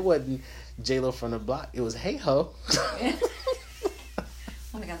 and it wasn't J-Lo from the block. It was Hey Ho.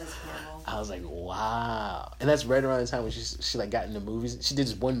 Oh my god, that's horrible. I was like, wow. And that's right around the time when she like got into movies. She did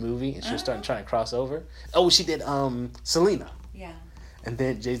just one movie and she was starting trying to cross over. Oh, she did Selena. Yeah. And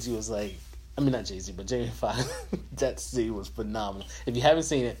then Jay-Z was like, I mean not Jay-Z, but Jamie Foxx. That scene was phenomenal. If you haven't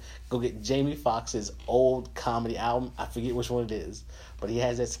seen it, go get Jamie Foxx's old comedy album. I forget which one it is. But he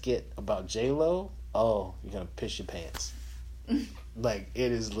has that skit about J-Lo. Oh, you're gonna piss your pants. Like,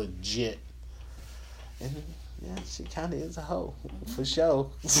 it is legit. And yeah, she kind of is a hoe, for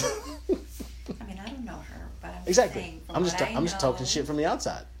sure. I mean, I don't know her, but I'm exactly. saying I'm just talking shit from the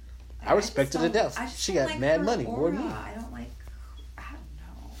outside. I respect her to death. She got like mad money, aura. more than me. I don't know.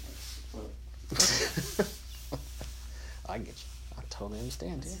 I get you. I totally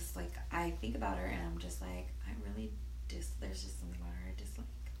understand. It's just like, I think about her and I'm just like, there's just something about her I dislike.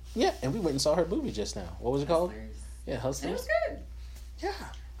 Yeah, and we went and saw her movie just now. What was it called? Yeah, Hustlers. And it was good. Yeah.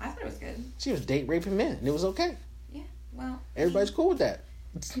 I thought it was good. She was date raping men, and it was okay. Yeah, well. Everybody's cool with that.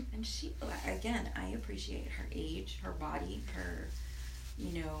 And she, again, I appreciate her age, her body, her,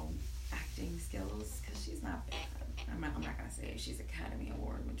 acting skills, because she's not bad. I'm not going to say she's Academy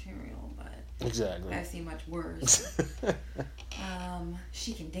Award material, but exactly. I've seen much worse.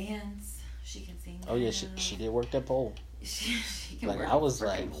 She can dance. She can sing. Oh, yeah, she did work that pole. She can like, work I was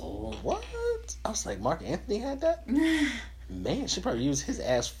like, pole. what? I was like, Mark Anthony had that? Man, she probably used his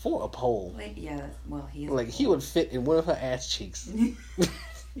ass for a pole. Like, yeah, well, he is. Like, he would fit in one of her ass cheeks.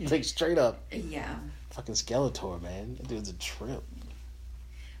 Like, straight up. Yeah. Fucking Skeletor, man. That dude's a trip.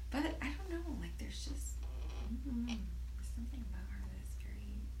 But I don't know. Like, there's just there's something about her that's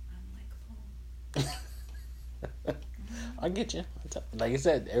very unlikable. I get you. Like I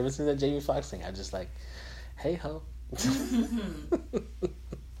said, ever since that Jamie Foxx thing, I just like, hey ho.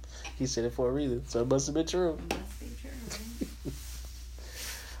 He said it for a reason, so it must have been true. It must be true.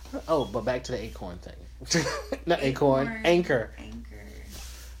 Oh, but back to the Acorn thing. Not Acorn, Anchor.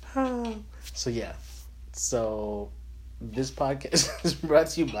 So yeah. So this podcast is brought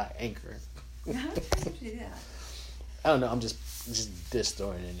to you by Anchor. How did you do that? I don't know. I'm just this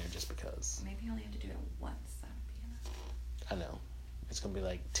throwing it in there just because. Maybe you only have to do it once. That would be enough. I know. It's gonna be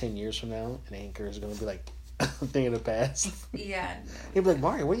like 10 years from now, and Anchor is gonna be like a thing in the past. Yeah. No. He'd be like,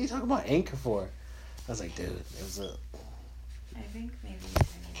 Mario, what are you talking about Anchor for? I was like, dude, it was a. I think maybe the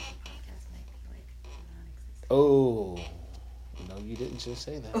podcast might be like non-existent. Oh. No, you didn't just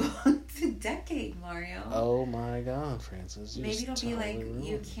say that. It's a decade, Mario. Oh my God, Francis. Maybe it'll be like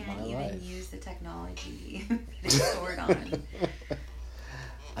you can't even use the technology that it's stored on.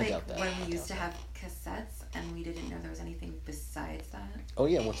 I got that. When we used to have cassettes and we didn't know there was anything besides that. Oh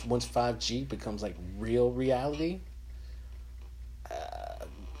yeah, once 5G becomes like real reality,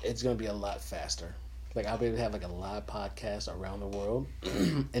 it's gonna be a lot faster. Like I'll be able to have like a live podcast around the world,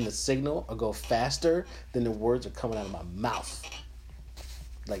 and the signal will go faster than the words are coming out of my mouth.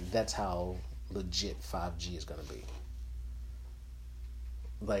 Like that's how legit 5G is gonna be.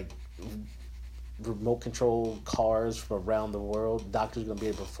 Like remote control cars from around the world. Doctors are gonna be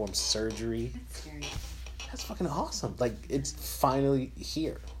able to perform surgery. That's scary. That's fucking awesome. Like it's finally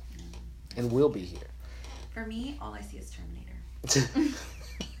here, and will be here. For me, all I see is Terminator.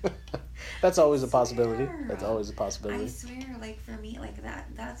 That's always a possibility. That's always a possibility. I swear, like for me, like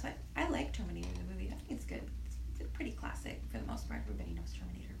that's why I like Terminator the movie. I think it's good. It's pretty classic for the most part. Everybody knows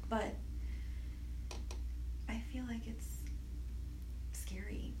Terminator, but I feel like it's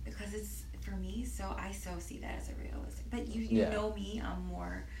scary because because it's for me. So I so see that as a realistic. But you know me, I'm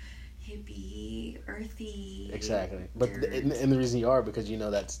more hippie, earthy. Exactly. But and the reason you are because you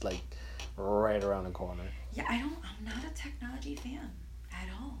know that's like right around the corner. Yeah, I'm not a technology fan at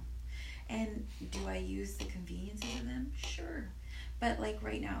all. And do I use the conveniences of them? Sure. But like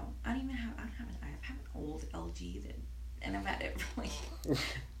right now, I don't have I have an old LG and I've had it for like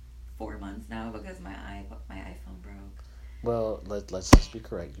 4 months now because my iPhone broke. Well, let's just be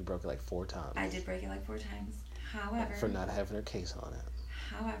correct. You broke it like 4 times. I did break it like 4 times. However, for not having a case on it.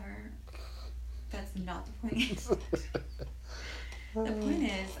 However, that's not the point. The point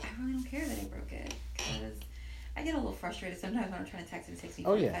is, I really don't care that I broke it because I get a little frustrated sometimes when I'm trying to text and it takes me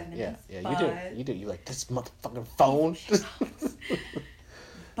 45 minutes. Yeah, you do. You're like, this motherfucking phone.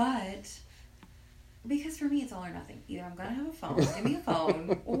 But because for me, it's all or nothing. Either I'm gonna have a phone, give me a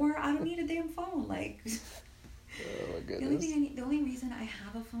phone, or I don't need a damn phone. Like, oh my goodness. The only reason I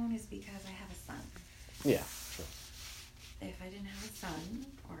have a phone is because I have a son. Yeah, sure. If I didn't have a son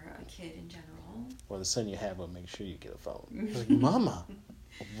or a kid in general, well, the son you have will make sure you get a phone. It's like, Mama,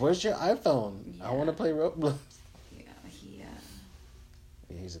 where's your iPhone? Yeah. I want to play Roblox.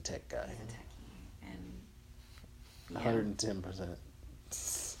 Yeah, he's a tech guy. He's a techie, and 110%.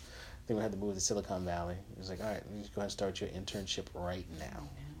 I think we had to move to Silicon Valley. He was like, all right, you just go ahead and start your internship right now.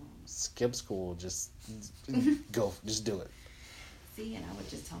 Skip school, just go, just do it. See, and I would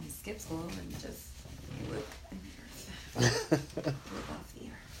just tell him skip school and just live in the earth. Live off the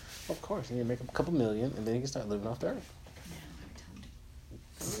earth. Of course, you need to make a couple million, and then you can start living off the earth. No, I would tell him to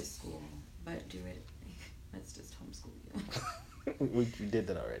go to school, but do it. Let's just homeschool you. we did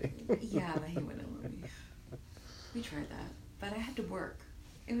that already. Yeah, but he wouldn't let me. We tried that, but I had to work.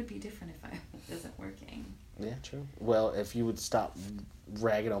 It would be different if I wasn't working. Yeah, true. Well, if you would stop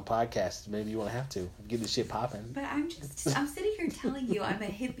ragging on podcasts, maybe you won't have to. Get this shit popping. But I'm sitting here telling you I'm a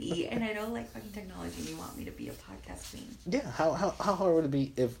hippie and I don't like fucking technology and you want me to be a podcast queen. Yeah, how hard would it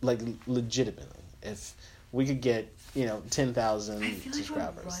be if, like, legitimately, if we could get, 10,000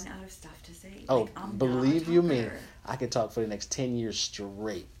 subscribers? I run out of stuff to say. Oh, like, I'm believe you me, I could talk for the next 10 years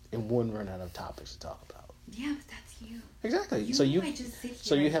straight and wouldn't run out of topics to talk about. Yeah, but that's you. Exactly. I just sit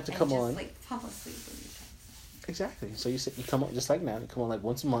here you have to come on. Like fall asleep when you talk. Exactly. So you come on just like now. You come on like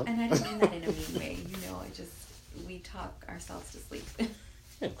once a month. And I don't mean that in a mean way. We talk ourselves to sleep.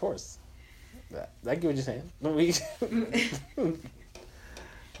 Yeah, of course. I get what you're saying.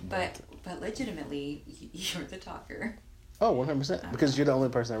 But legitimately, you're the talker. Oh, 100%. Because you're the only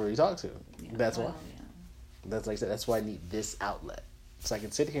person I really talk to. Yeah, that's why. Yeah. That's like I said. That's why I need this outlet. So I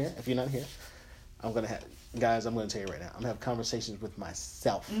can sit here. If you're not here, I'm gonna tell you right now. I'm gonna have conversations with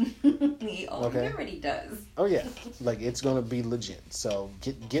myself. He already does. Oh yeah, like it's gonna be legit. So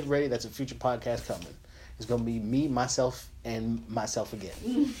get ready. That's a future podcast coming. It's gonna be me, myself, and myself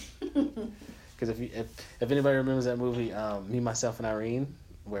again. Because if anybody remembers that movie, Me, Myself, and Irene,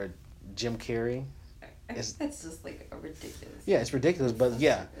 where Jim Carrey. I think that's just like a ridiculous. Yeah, it's ridiculous, but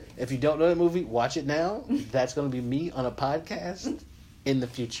yeah, if you don't know that movie, watch it now. That's gonna be me on a podcast in the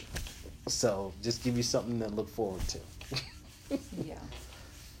future. So, just give you something to look forward to. Yeah.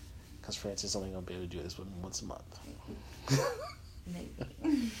 Because Francis is only going to be able to do this with me once a month. Maybe.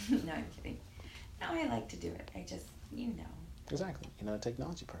 No, I'm kidding. No, I like to do it. I just, Exactly. You're not a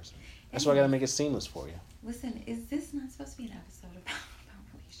technology person. That's why I got to make it seamless for you. Listen, is this not supposed to be an episode about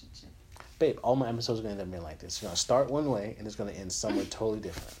relationships? Babe, all my episodes are going to end up being like this. You're going to start one way, and it's going to end somewhere totally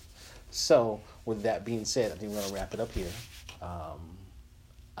different. So, with that being said, I think we're going to wrap it up here.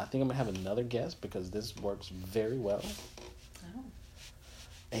 I think I'm going to have another guest because this works very well. Oh.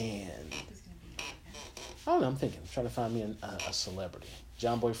 And I don't know, I'm trying to find me a celebrity.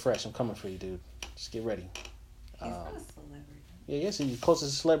 John Boy Fresh, I'm coming for you, dude. Just get ready. He's not a celebrity. Yeah, he's the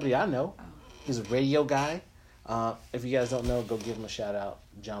closest celebrity I know. Oh. He's a radio guy. If you guys don't know, go give him a shout out.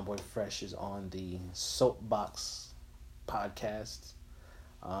 John Boy Fresh is on the Soapbox podcast.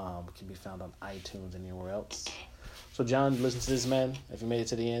 It can be found on iTunes and anywhere else. So, John, listen to this, man. If you made it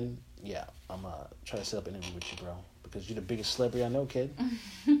to the end, yeah, I'm trying to set up an interview with you, bro. Because you're the biggest celebrity I know, kid.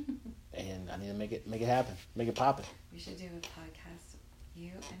 And I need to make it happen. Make it poppin'. We should do a podcast,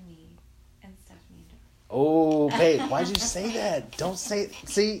 you and me and Stephanie. Oh, babe, why'd you say that? Don't say it.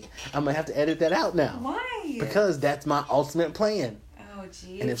 See, I'm going to have to edit that out now. Why? Because that's my ultimate plan. Oh,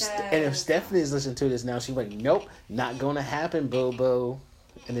 jeez. And if Stephanie's listening to this now, she's like, nope, not going to happen, boo-boo.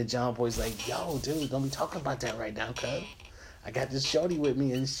 And then John Boy's like, yo, dude, don't be talking about that right now, cuz. I got this shorty with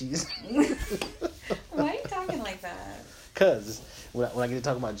me, and she's... Why are you talking like that? Because when I get to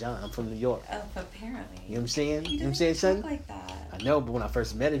talk about John, I'm from New York. Apparently. You know what I'm saying? He You know what I'm saying, son? like that. I know, but when I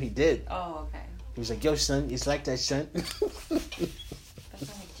first met him, he did. Oh, okay. He was like, yo, son, it's like that, son. That's not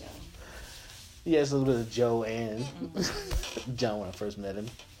like Joe. Yeah, it's a little bit of Joe and John when I first met him.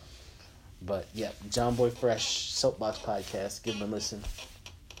 But yeah, John Boy Fresh Soapbox Podcast. Give him a listen.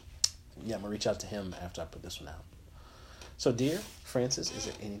 Yeah, I'm gonna reach out to him after I put this one out. So, dear Francis, is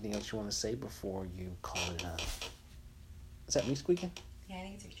there anything else you want to say before you call it out? Is that me squeaking? Yeah, I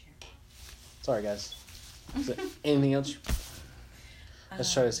think it's your chair. Sorry, guys. Is there anything else?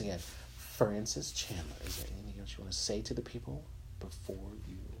 Let's try this again. Francis Chandler, is there anything else you want to say to the people before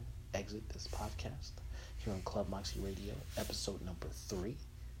you exit this podcast here on Club Moxie Radio, episode number 3?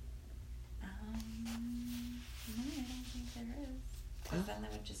 No, I don't think there is. Because then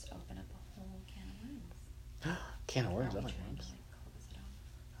that would just open up a whole can of worms. Can of worms? I Are we like trying worms. to, close it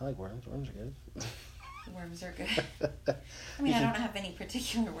off? I like worms. Worms are good. Worms are good. I mean, I don't have any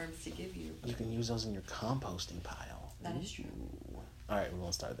particular worms to give you. You can use those in your composting pile. That is true. All right, we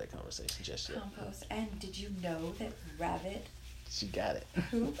won't start that conversation just yet. Compost. And did you know that rabbit She got it.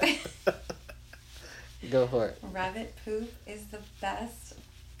 poop? Go for it. Rabbit poop is the best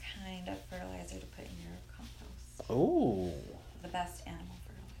kind of fertilizer to put in your compost. Ooh, The best animal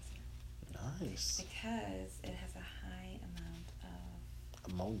fertilizer. nice. Because it has a high amount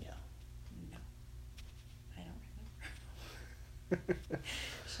of... Ammonia. No. I don't remember.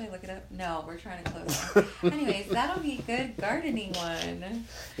 Should I look it up? No, we're trying to close it. Anyways, that'll be a good gardening one.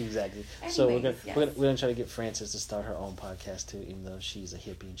 Exactly. So Anyways, yes. we're gonna try to get Frances to start her own podcast too, even though she's a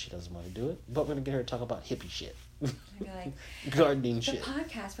hippie and she doesn't want to do it. But we're gonna get her to talk about hippie shit, I'd be like, gardening the shit,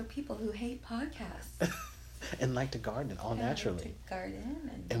 podcast for people who hate podcasts. and like to garden all And I like naturally. to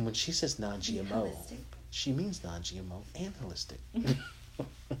garden And when she says be non-GMO, holistic. she means non-GMO and holistic.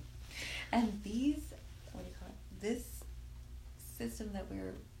 And these, what do you call it? This system that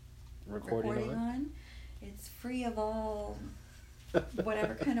we're Recording on. it's free of all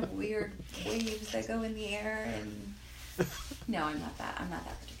whatever kind of weird waves that go in the air. And no, I'm not that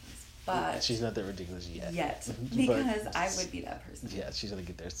ridiculous. But She's not that ridiculous yet. because But- I would be that person. Yeah, she's gonna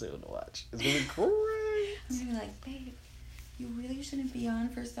get there soon to watch. It's gonna be great. I'm gonna be like, babe, you really shouldn't be on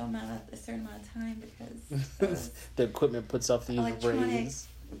for a certain amount of time because The equipment puts off these electronic rays.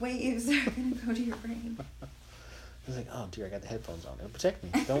 waves are gonna go to your brain. It's like, oh dear, I got the headphones on. It'll protect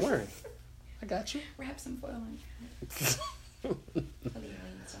me. Don't worry. I got you. Wrap some foil on your head. For the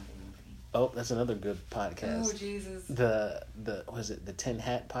aliens don't get in your brain. Oh, that's another good podcast. Oh Jesus. The was it the Tin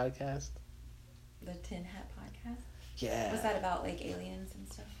Hat podcast? The Tin Hat podcast? Yeah. Was that about like aliens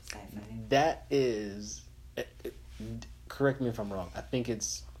and stuff? Sci-fi? That is. Correct me if I'm wrong. I think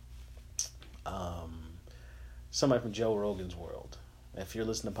it's somebody from Joe Rogan's world. If you're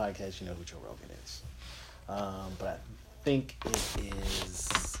listening to podcasts, you know who Joe Rogan is. But I think it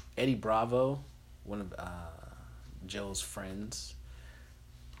is Eddie Bravo, one of Joe's friends,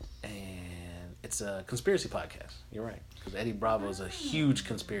 and it's a conspiracy podcast. You're right, because Eddie Bravo is a huge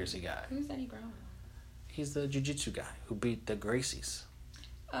conspiracy guy. Who's Eddie Bravo? He's the jiu-jitsu guy who beat the Gracies.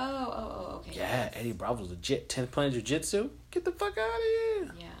 Oh, okay. Yeah, Eddie Bravo's legit. 10th Planet Jiu-Jitsu? Get the fuck out of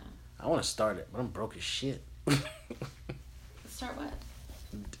here. Yeah. I want to start it, but I'm broke as shit. Let's start what?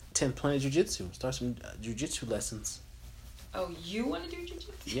 10th Planet Jiu-Jitsu. Start some jiu-jitsu lessons. Oh, you want to do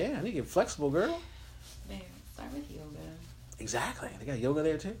jiu-jitsu? Yeah, I need to get flexible, girl. Man, start with yoga. Exactly. They got yoga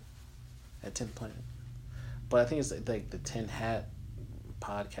there, too. At 10th Planet. But I think it's like the 10 Hat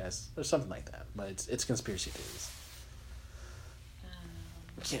podcast or something like that. But it's conspiracy theories.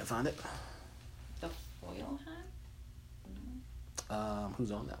 Can't find it. The foil hat? No.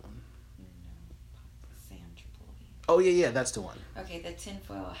 Who's on that one? No. Sam Tripoli. Oh, yeah, that's the one. Okay, the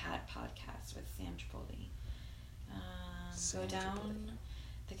Tinfoil Hat podcast with Sam Tripoli. Sam Go down Tripoli.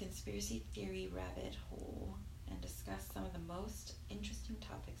 the conspiracy theory rabbit hole and discuss some of the most interesting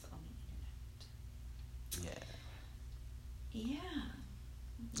topics on the internet. Yeah.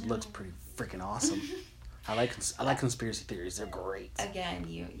 Yeah. Looks No. pretty freaking awesome. I like conspiracy theories. They're great. Again,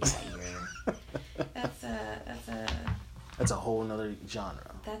 you're That's a whole nother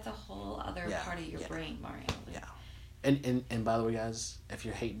genre. that's a whole other Yeah, part of your yeah. brain, Mario. Yeah. And by the way, guys, if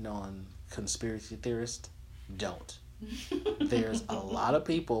you're hating on conspiracy theorists, don't. There's a lot of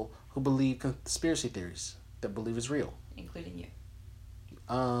people who believe conspiracy theories that believe it's real. Including you.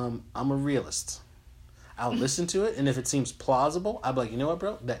 I'm a realist. I'll listen to it, and if it seems plausible, I'll be like, you know what,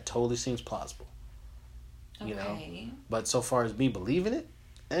 bro? That totally seems plausible. You know? But so far as me believing it,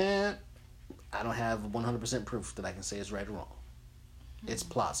 I don't have 100% proof that I can say it's right or wrong. It's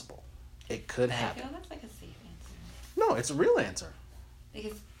plausible. It could I happen. feel that's like a safe answer. No, it's a real answer.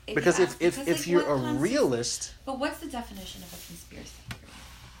 Because if you're a realist, But what's the definition of a conspiracy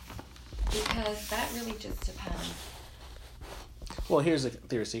theory? Because that really just depends. well, here's a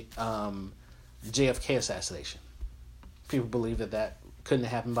theory. JFK assassination. People believe that Couldn't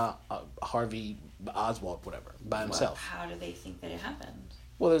have happened by Harvey Oswald, whatever, by himself. How do they think that it happened?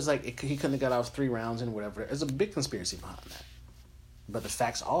 Well, there's he couldn't have got out 3 rounds and whatever. There's a big conspiracy behind that. But the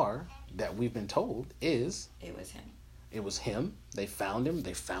facts are that we've been told is it was him. It was him. They found him.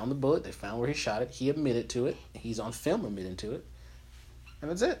 They found the bullet. They found where he shot it. He admitted to it. He's on film admitting to it. And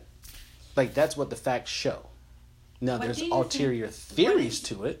that's it. Like, that's what the facts show. Now, there's ulterior theories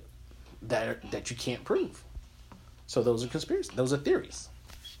to it that you can't prove. So those are conspiracies. Those are theories.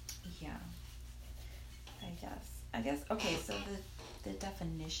 Yeah. I guess, okay, so the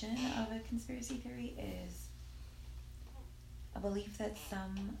definition of a conspiracy theory is a belief that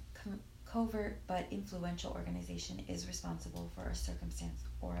some covert but influential organization is responsible for a circumstance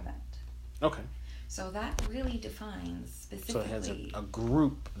or event. Okay. So that really defines specifically. So it has a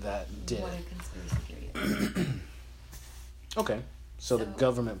group that did what a conspiracy theory is. Okay. So the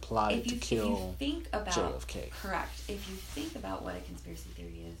government plotted to kill JFK. Correct. If you think about what a conspiracy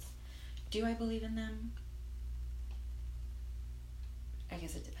theory is, do I believe in them? I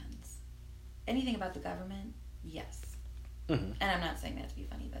guess it depends. Anything about the government? Yes. Mm-hmm. And I'm not saying that to be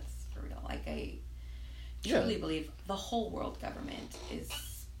funny. That's for real. Like, I truly believe the whole world government is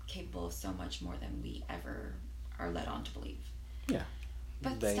capable of so much more than we ever are led on to believe. Yeah.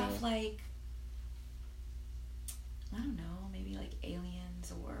 But stuff like, I don't know, maybe like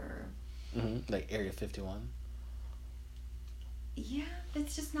aliens or... Mm-hmm. Like Area 51? Yeah,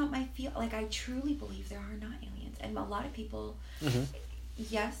 that's just not my feel. Like, I truly believe there are not aliens. And a lot of people,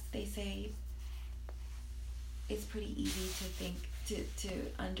 yes, they say it's pretty easy to think, to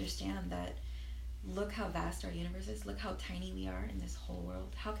understand that look how vast our universe is, look how tiny we are in this whole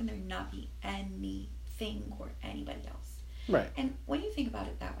world. How can there not be anything or anybody else? Right. And when you think about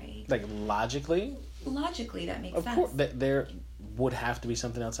it that way... Like, logically, that makes sense. Of course, there would have to be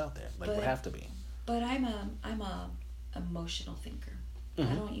something else out there. Like, would have to be. But I'm a emotional thinker.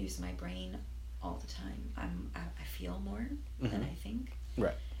 Mm-hmm. I don't use my brain all the time. I feel more than I think.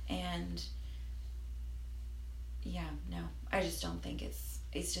 Right. And yeah, no, I just don't think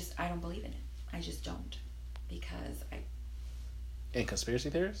it's just, I don't believe in it. I just don't, because in conspiracy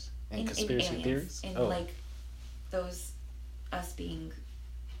theories? In conspiracy theories? In like those, us being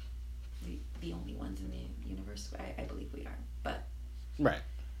the only ones in the universe, I believe we are. But right.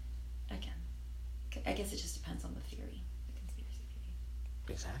 Again, I guess it just depends on the theory, the conspiracy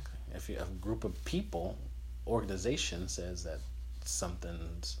theory. Exactly. If a group of people, organization says that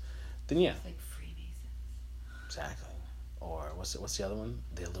something's, then yeah. It's like Freemasons. Exactly. Or what's the other one?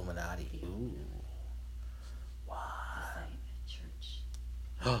 The Illuminati. Ooh. Wow. It's like church.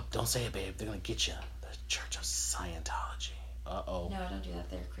 Oh, don't say it, babe. They're gonna get you. The Church of Scientology. Uh-oh. No, don't do that.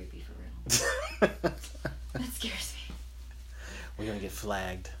 They're creepy for real. That scares me. We're gonna get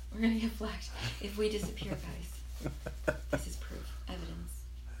flagged. We're gonna get flagged if we disappear, guys. This is proof,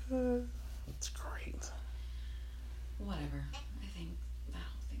 evidence. That's great. Whatever. I think that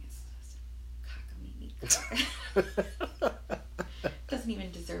whole thing is just cockamamie. Doesn't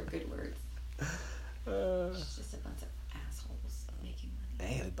even deserve good words. It's just a bunch of assholes making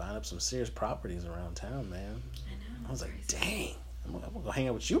money. Hey, they buying up some serious properties around town, man. I know. I was like, dang, I'm gonna go hang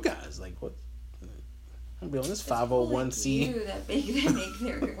out with you guys. Like, what? I'm gonna be on this 501c. You that make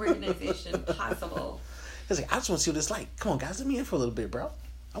their organization possible. I was like, I just want to see what it's like. Come on, guys, let me in for a little bit, bro.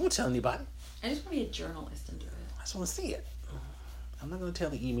 I won't tell anybody. I just want to be a journalist and do it. I just want to see it. I'm not going to tell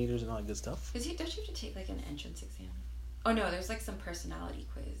the e-meters and all that good stuff. Don't you have to take like an entrance exam? Oh no, there's like some personality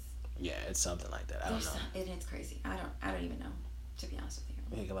quiz. Yeah, it's something like that. I don't know. It's crazy. I don't even know, to be honest with you.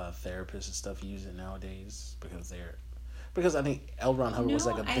 I think a lot of therapists and stuff use it nowadays because I think L. Ron Hubbard was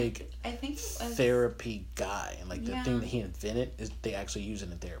like a big therapy guy, and like the thing that he invented is they actually use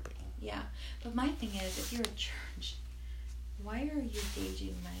it in therapy. Yeah, but my thing is, if you're a church, why are you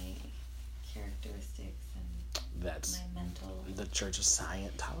gauging my characteristics and my mental? The Church of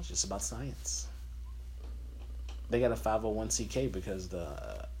Scientology. It's about science. They got a 501c because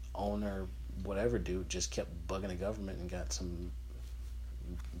the owner, whatever dude, just kept bugging the government and got some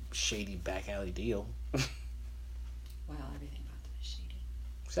shady back alley deal. Well, everything about them is shady.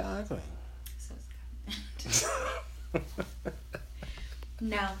 Exactly. So is the government.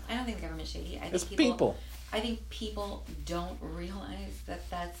 No, I don't think the government's shady. I think people. I think people don't realize that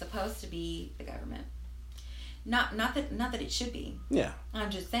that's supposed to be the government. Not that it should be. Yeah. I'm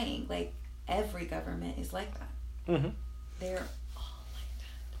just saying, like, every government is like that. Mm-hmm. They're all like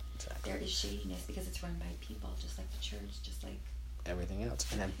that. Exactly. There is shadiness because it's run by people, just like the church, just like everything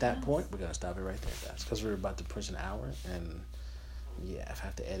else. And at that point, we're gonna stop it right there, guys, because we're about to push an hour, and yeah, if I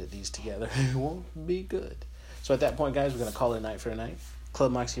have to edit these together, it won't be good. So at that point, guys, we're gonna call it a night for tonight.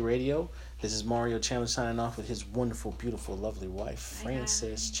 Club Moxie Radio. This is Mario Chandler signing off with his wonderful, beautiful, lovely wife,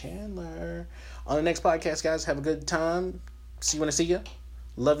 Frances Chandler. On the next podcast, guys, have a good time. See you when I see you.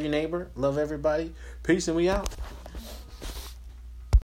 Love your neighbor. Love everybody. Peace, and we out.